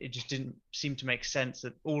and it just didn't seem to make sense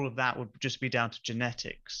that all of that would just be down to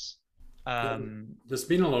genetics. Yeah, Um, there's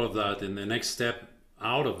been a lot of that, and the next step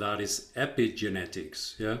out of that is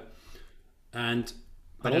epigenetics. Yeah, and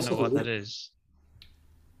I but don't know also what that the is.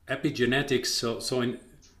 epigenetics.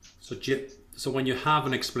 So when you have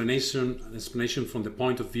an explanation from the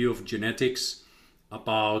point of view of genetics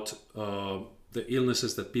about the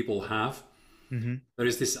illnesses that people have, Hmm. there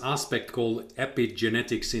is this aspect called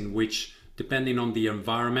epigenetics in which, depending on the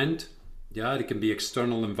environment, yeah, it can be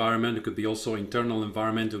external environment, it could be also internal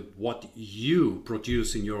environment of what you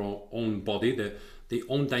produce in your own body, the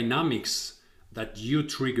own dynamics that you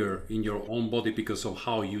trigger in your own body because of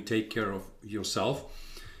how you take care of yourself,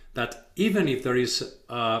 that even if there is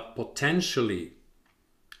a potentially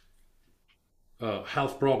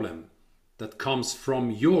health problem that comes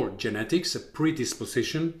from your genetics, a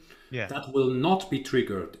predisposition, Yeah, that will not be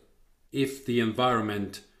triggered if the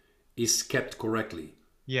environment is kept correctly.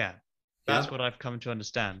 yeah, Yeah, that's what I've come to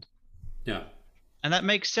understand, yeah, and that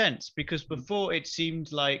makes sense because before it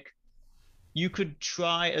seemed like you could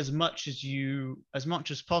try as much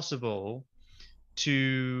as possible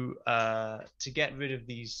to get rid of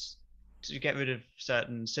these to get rid of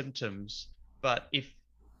certain symptoms, but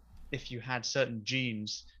if you had certain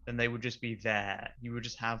genes, then they would just be there. You would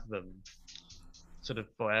just have them sort of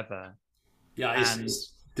forever. yeah. And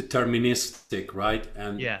It's deterministic, right?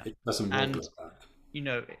 And yeah, it doesn't work and like that. you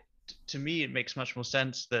know, to me, it makes much more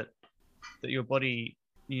sense that your body,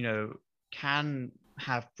 you know, can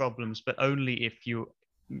have problems, but only if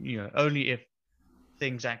only if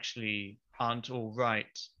things actually aren't all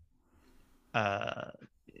right uh,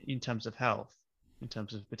 in terms of health, in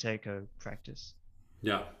terms of Buteyko practice.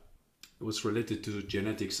 Yeah, it was related to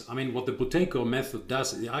genetics. I mean, what the Buteyko method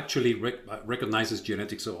does, it actually recognizes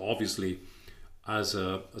genetics, so obviously, as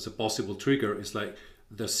a possible trigger. Is like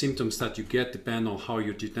the symptoms that you get depend on how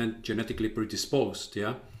you're genetically predisposed.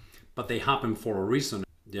 Yeah, but they happen for a reason.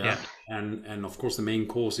 Yeah, Yeah, and of course the main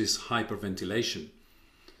cause is hyperventilation.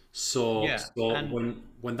 So yeah, and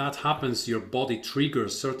when that happens, your body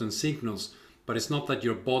triggers certain signals, but it's not that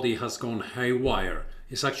your body has gone haywire.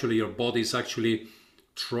 It's actually your body is actually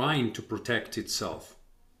trying to protect itself.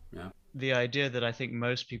 Yeah, the idea that I think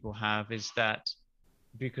most people have is that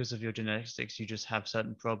because of your genetics, you just have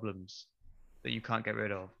certain problems that you can't get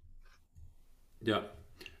rid of. yeah.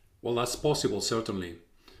 Well, that's possible, certainly.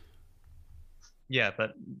 Yeah,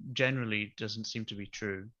 but generally doesn't seem to be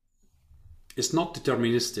true. It's not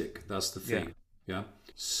deterministic. That's the Yeah. thing. Yeah.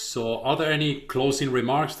 So, are there any closing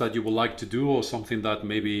remarks that you would like to do, or something that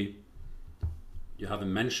maybe you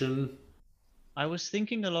haven't mentioned? I was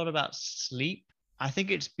thinking a lot about sleep. I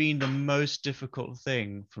think it's been the most difficult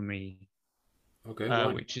thing for me, Okay,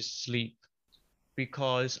 why? which is sleep,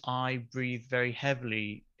 because I breathe very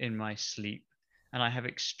heavily in my sleep and I have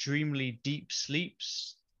extremely deep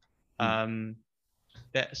sleeps. Hmm. Um,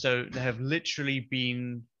 so there have literally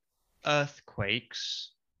been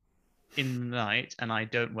earthquakes in the night and I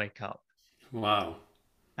don't wake up. Wow.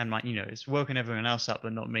 And it's woken everyone else up,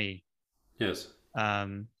 but not me. Yes.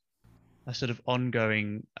 Um, a sort of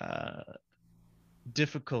ongoing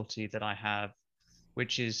difficulty that I have,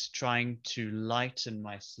 which is trying to lighten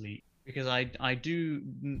my sleep, because I do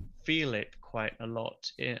feel it quite a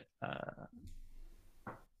lot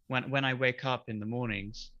when I wake up in the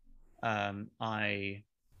mornings. I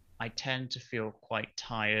tend to feel quite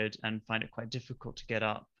tired and find it quite difficult to get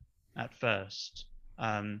up at first.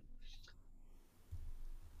 Um,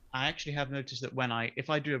 I actually have noticed that if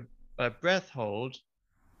I do a breath hold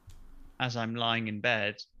as I'm lying in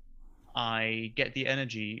bed, I get the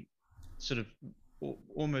energy sort of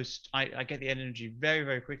almost, I get the energy very,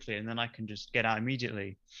 very quickly, and then I can just get out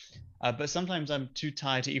immediately. But sometimes I'm too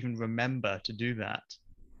tired to even remember to do that.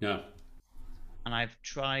 Yeah. And I've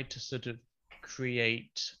tried to sort of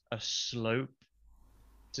create a slope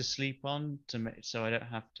to sleep on so I don't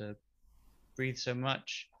have to breathe so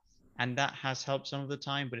much. And that has helped some of the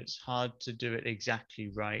time, but it's hard to do it exactly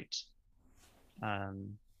right.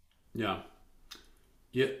 Yeah.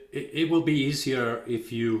 Yeah. It will be easier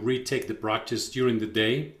if you retake the practice during the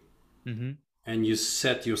day Mm-hmm. and you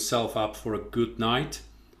set yourself up for a good night.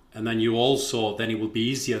 And then then it will be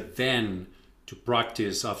easier then to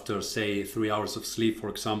practice after, say, 3 hours of sleep, for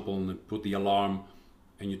example, and put the alarm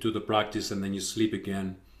and you do the practice and then you sleep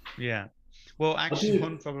again. Yeah. Well, actually,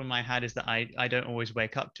 one problem I had is that I don't always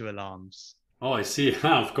wake up to alarms. Oh, I see.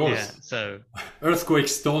 Of course. Yeah, so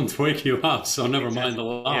Earthquakes don't wake you up, so never mind exactly.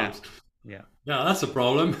 alarms. Yeah. Yeah, that's a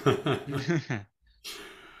problem. Yeah.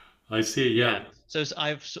 I see. Yeah. So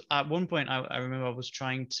at one point I remember I was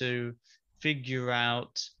trying to figure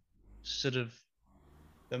out sort of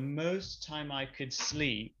the most time I could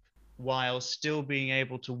sleep while still being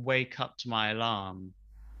able to wake up to my alarm.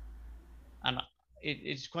 And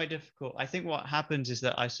it's quite difficult. I think what happens is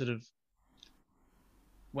that I sort of,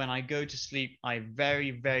 when I go to sleep, I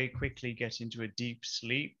very, very quickly get into a deep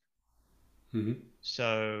sleep. Mm-hmm.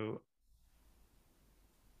 So,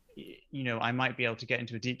 you know, I might be able to get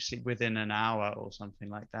into a deep sleep within an hour or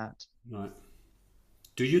something like that. Right.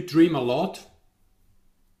 Do you dream a lot?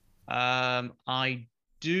 I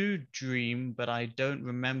do dream, but I don't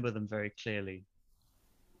remember them very clearly.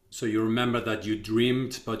 So you remember that you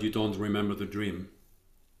dreamed, but you don't remember the dream.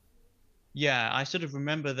 Yeah, I sort of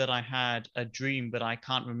remember that I had a dream, but I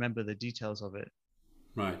can't remember the details of it.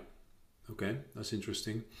 Right. Okay, that's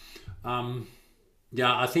interesting.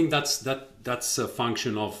 Yeah, I think that's a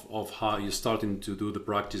function of how you're starting to do the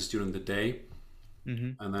practice during the day,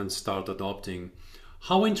 and then start adopting.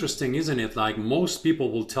 How interesting, isn't it? Like most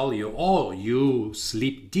people will tell you, "Oh, you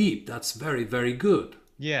sleep deep. That's very, very good."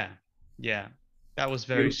 Yeah, yeah, that was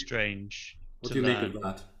very strange. What do you make of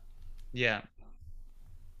that? Yeah.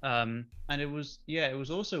 And it was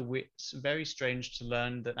also very strange to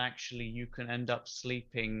learn that actually you can end up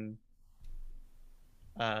sleeping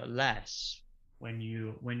less when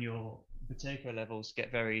your Buteyko levels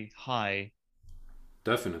get very high.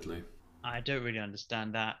 Definitely. I don't really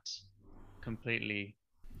understand that completely.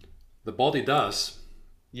 The body does.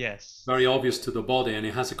 Yes. Very obvious to the body, and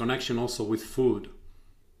it has a connection also with food.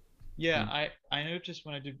 Yeah, I noticed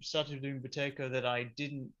when I started doing Buteyko that I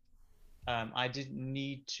didn't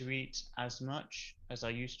need to eat as much as I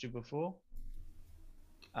used to before.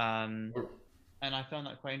 And I found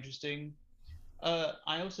that quite interesting.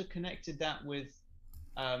 I also connected that with,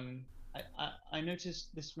 I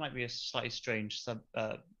noticed this might be a slightly strange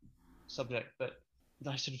subject, but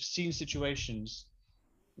I sort of seen situations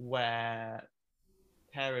where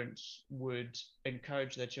parents would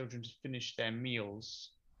encourage their children to finish their meals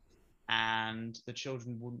and the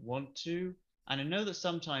children wouldn't want to. And I know that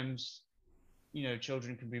sometimes, you know,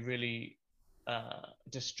 children can be really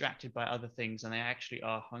distracted by other things and they actually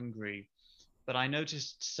are hungry. But I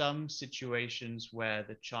noticed some situations where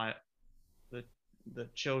the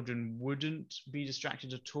children wouldn't be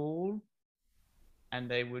distracted at all, and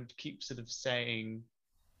they would keep sort of saying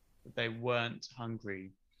that they weren't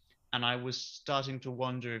hungry. And I was starting to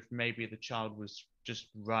wonder if maybe the child was just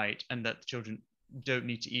right and that the children don't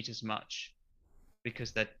need to eat as much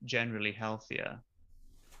because they're generally healthier.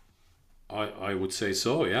 I would say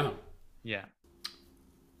so, yeah. Yeah.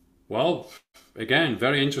 Well, again,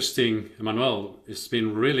 very interesting, Emmanuel. It's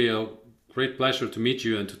been really a great pleasure to meet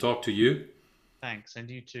you and to talk to you. Thanks, and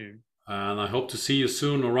you too. And I hope to see you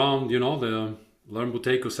soon around, you know, the Learn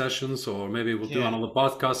Buteyko sessions, or maybe we'll do another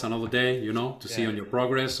podcast another day, you know, to see on your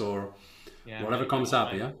progress or whatever comes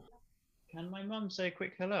up, yeah? Can my mum say a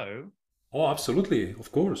quick hello? Oh, absolutely, of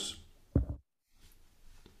course.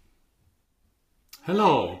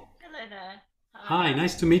 Hello. Hello there. Hi,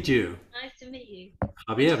 nice to meet you. Nice to meet you.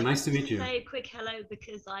 Javier, nice to meet you. Say a quick hello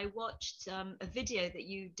because I watched a video that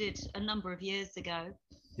you did a number of years ago.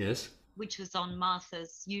 Yes. Which was on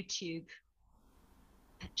Martha's YouTube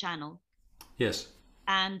channel. Yes.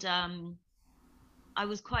 And I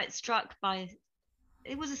was quite struck by,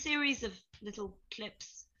 it was a series of little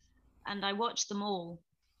clips and I watched them all.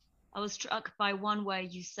 I was struck by one where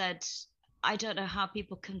you said, I don't know how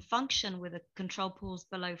people can function with a control pulse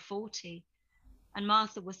below 40. And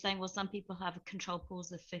Martha was saying, well, some people have a control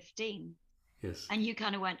pulse of 15. Yes. And you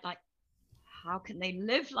kind of went like, how can they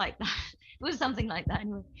live like that? It was something like that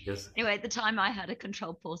anyway. Yes. Anyway, at the time I had a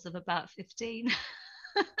control pulse of about 15.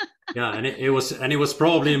 Yeah, and it was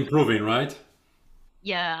probably improving, right?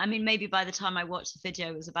 Yeah, I mean, maybe by the time I watched the video,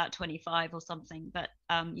 it was about 25 or something. But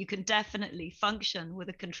you can definitely function with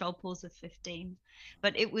a control pulse of 15.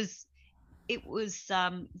 But it was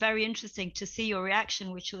very interesting to see your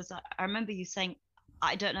reaction, which was, I remember you saying,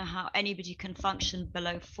 I don't know how anybody can function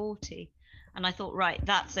below 40. And I thought, right,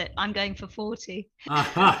 that's it. I'm going for 40.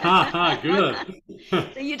 Good.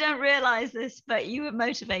 So you don't realize this, but you have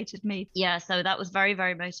motivated me. Yeah, so that was very,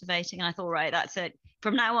 very motivating. And I thought, right, that's it.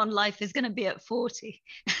 From now on, life is going to be at 40.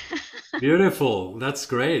 Beautiful. That's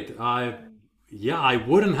great. I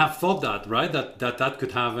wouldn't have thought that, right? That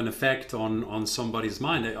could have an effect on somebody's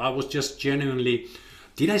mind. I was just genuinely,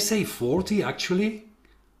 did I say 40 actually?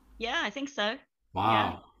 Yeah, I think so.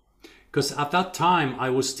 Wow. because at that time I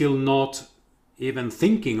was still not even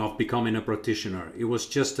thinking of becoming a practitioner. It was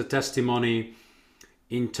just a testimony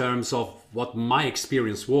in terms of what my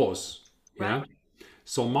experience was. Yeah. Right.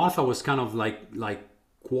 So Martha was kind of like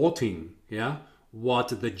quoting, yeah, what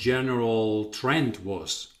the general trend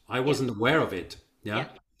was. I wasn't aware of it. Yeah. Yeah.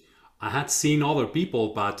 I had seen other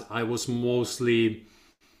people, but I was mostly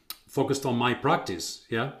focused on my practice.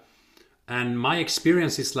 Yeah. And my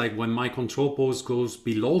experience is like when my control pose goes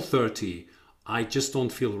below 30, I just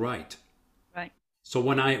don't feel right. Right. So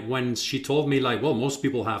when she told me like, well, most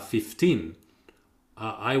people have 15,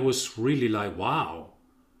 I was really like, wow,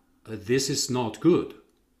 this is not good.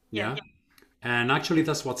 Yeah. Yeah. And actually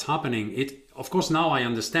that's what's happening. It, of course, now I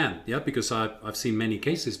understand. Yeah. Because I've seen many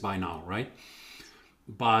cases by now. Right.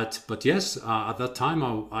 But yes, at that time,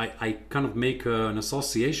 I kind of make an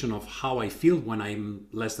association of how I feel when I'm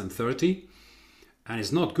less than 30, and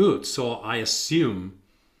it's not good. So I assume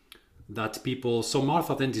that people, so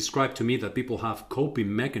Martha then described to me that people have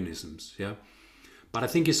coping mechanisms. Yeah. But I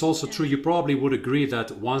think it's also true. You probably would agree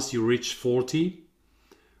that once you reach 40,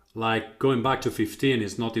 like going back to 15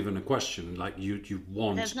 is not even a question. Like you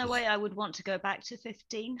want. There's no way I would want to go back to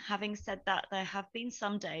 15. Having said that, there have been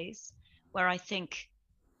some days where I think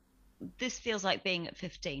this feels like being at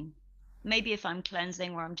 15. Maybe if I'm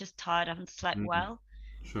cleansing, where I'm just tired, I haven't slept well,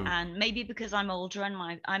 Sure. and maybe because I'm older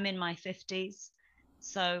and I'm in my 50s,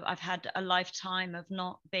 so I've had a lifetime of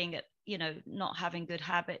not being at, not having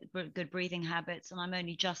good breathing habits, and I'm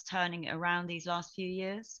only just turning it around these last few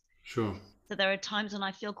years. Sure. So there are times when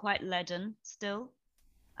I feel quite leaden still,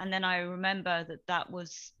 and then I remember that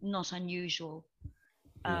was not unusual.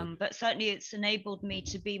 But certainly it's enabled me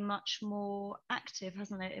to be much more active,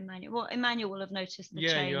 hasn't it, Emmanuel? Well, Emmanuel will have noticed the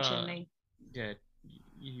change in me. Yeah,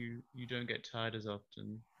 you don't get tired as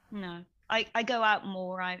often. No, I go out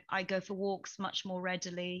more. I go for walks much more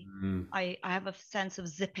readily. I have a sense of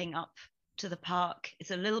zipping up to the park.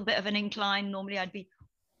 It's a little bit of an incline. Normally I'd be,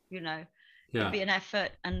 it'd be an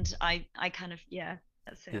effort, and I kind of,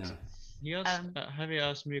 that's it. Yeah. Have you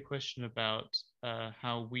asked me a question about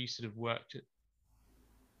how we sort of worked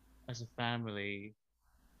as a family,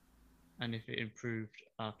 and if it improved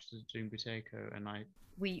after doing Buteyko? And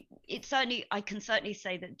I can certainly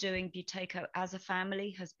say that doing Buteyko as a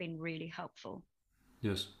family has been really helpful.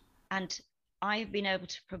 Yes. And I've been able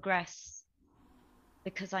to progress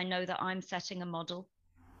because I know that I'm setting a model.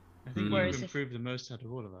 I think you've improved the most out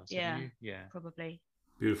of all of us. Yeah, haven't you? Yeah, probably.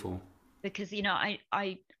 Beautiful. Because I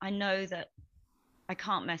know that I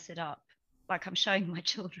can't mess it up. Like I'm showing my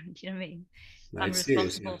children, do you know what I mean? No, I'm responsible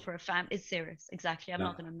serious, for a family. It's serious, exactly. I'm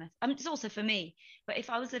not going to mess. It's also for me. But if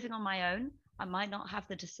I was living on my own, I might not have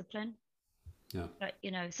the discipline. Yeah. But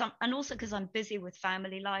and also because I'm busy with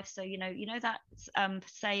family life. So that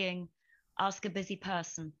saying, ask a busy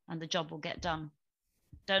person and the job will get done.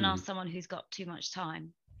 Don't ask someone who's got too much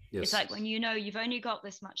time. Yes. It's like when you've only got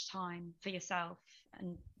this much time for yourself,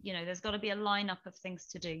 and there's got to be a lineup of things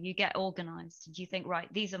to do. You get organized and you think, right,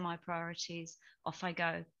 these are my priorities, off I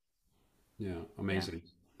go. Yeah, amazing.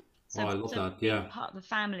 So I love that. being Yeah, part of the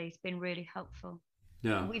family has been really helpful.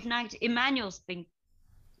 yeah. We've nagged. Emmanuel's been,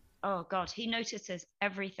 oh God, he notices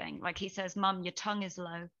everything. Like he says, Mum, your tongue is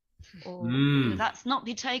low, or that's not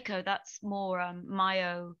Buteyko, that's more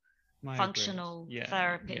functional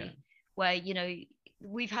therapy, where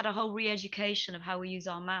we've had a whole re-education of how we use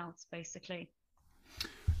our mouths, basically.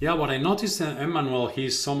 Yeah, what I noticed, Emmanuel,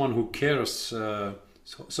 he's someone who cares.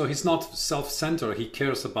 So he's not self-centered. He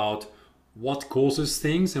cares about what causes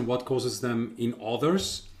things and what causes them in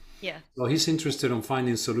others. Yeah. So he's interested in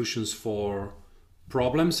finding solutions for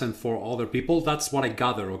problems and for other people. That's what I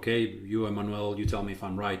gather. Okay, you, Emmanuel, you tell me if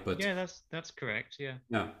I'm right. But yeah, that's correct. Yeah.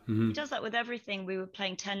 Yeah. He does that with everything. We were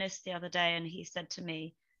playing tennis the other day, and he said to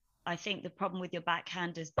me, I think the problem with your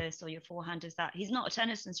backhand is this, or your forehand is that. He's not a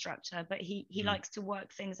tennis instructor, but he likes to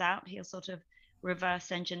work things out. He'll sort of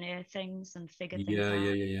reverse engineer things and figure things out.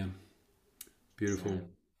 Yeah. Beautiful.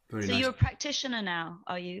 Very so nice. You're a practitioner now,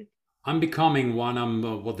 are you? I'm becoming one.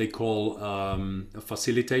 I'm what they call a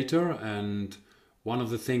facilitator, and one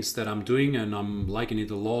of the things that I'm doing, and I'm liking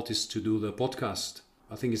it a lot, is to do the podcast.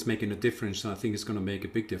 I think it's making a difference, and I think it's going to make a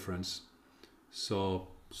big difference. So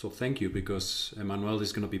thank you, because Emmanuel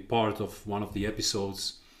is going to be part of one of the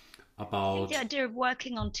episodes about... The idea of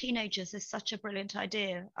working on teenagers is such a brilliant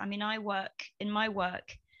idea. I mean, I work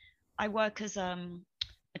as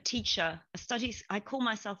a teacher, I call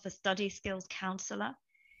myself a study skills counselor.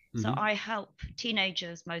 So I help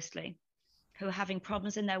teenagers mostly who are having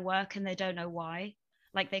problems in their work and they don't know why,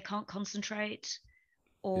 like they can't concentrate,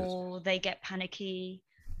 or they get panicky,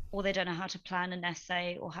 or they don't know how to plan an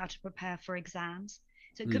essay or how to prepare for exams.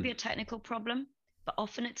 So it could be a technical problem, but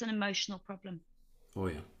often it's an emotional problem. Oh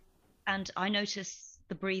yeah. And I notice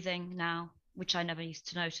the breathing now, which I never used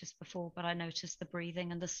to notice before, but I notice the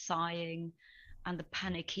breathing and the sighing and the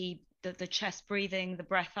panicky, the chest breathing, the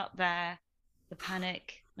breath up there, the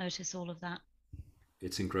panic. Notice all of that.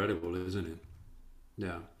 It's incredible, isn't it?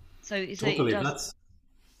 Yeah. So Totally. it does.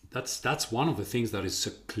 That's one of the things that is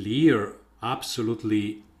a clear,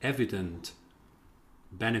 absolutely evident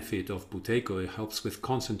benefit of Buteyko. It helps with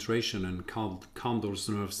concentration and calm those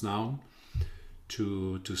nerves down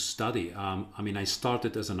to study. I mean, I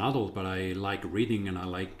started as an adult, but I like reading and I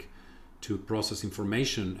like to process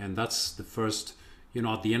information. And that's the first,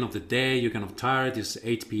 at the end of the day, you're kind of tired. It's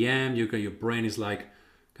 8 p.m. Your brain is like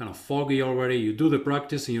kind of foggy already. You do the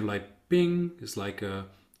practice and you're like, bing, it's like a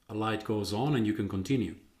light goes on and you can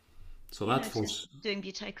continue. So that was doing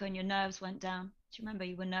Buteyko and your nerves went down. Do you remember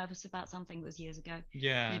you were nervous about something? It was years ago.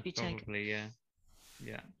 Yeah, probably.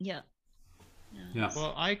 Yeah.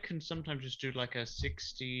 Well, I can sometimes just do like a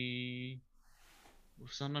 60,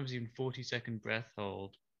 sometimes even 40-second breath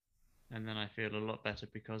hold, and then I feel a lot better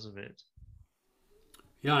because of it.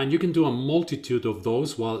 Yeah, and you can do a multitude of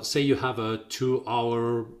those. Well, say you have a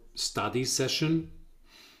 2-hour study session.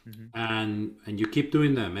 And you keep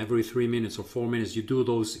doing them every 3 minutes or 4 minutes. You do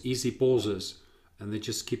those easy pauses, and they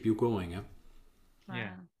just keep you going. Yeah. Wow.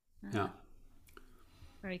 Yeah.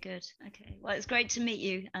 Very good. Okay. Well, it's great to meet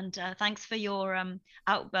you, and thanks for your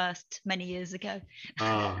outburst many years ago.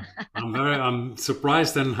 I'm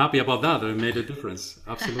surprised and happy about that. It made a difference.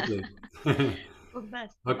 Absolutely. All the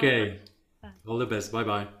best. Okay. Bye. All the best. Bye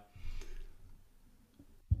bye.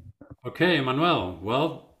 Okay, Emmanuel.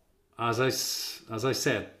 Well, as I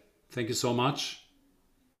said, thank you so much.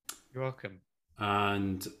 You're welcome.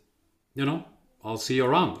 And, I'll see you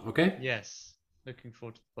around, okay? Yes. Looking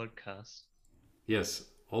forward to the podcast. Yes.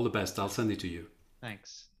 All the best. I'll send it to you.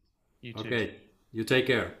 Thanks. You too. Okay. You take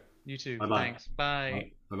care. You too. Bye-bye. Thanks.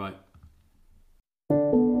 Bye. Bye-bye.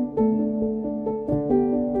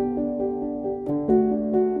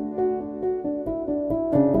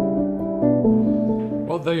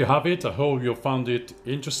 Well, there you have it. I hope you found it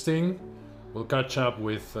interesting. We'll catch up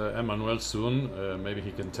with Emmanuel soon. Maybe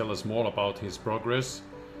he can tell us more about his progress.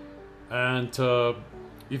 And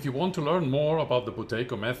if you want to learn more about the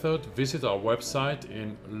Buteyko method, visit our website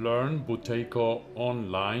in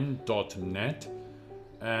learnbuteykoonline.net.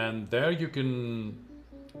 And there you can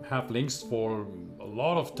have links for a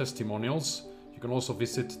lot of testimonials. You can also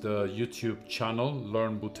visit the YouTube channel,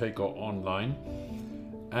 Learn Buteyko Online.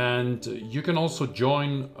 And you can also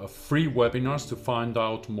join free webinars to find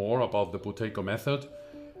out more about the Buteyko method.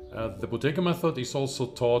 The Buteyko method is also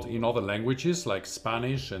taught in other languages like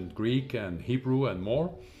Spanish and Greek and Hebrew and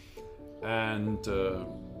more. And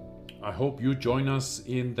I hope you join us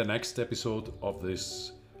in the next episode of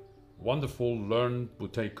this wonderful Learn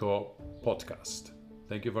Buteyko podcast.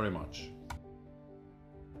 Thank you very much.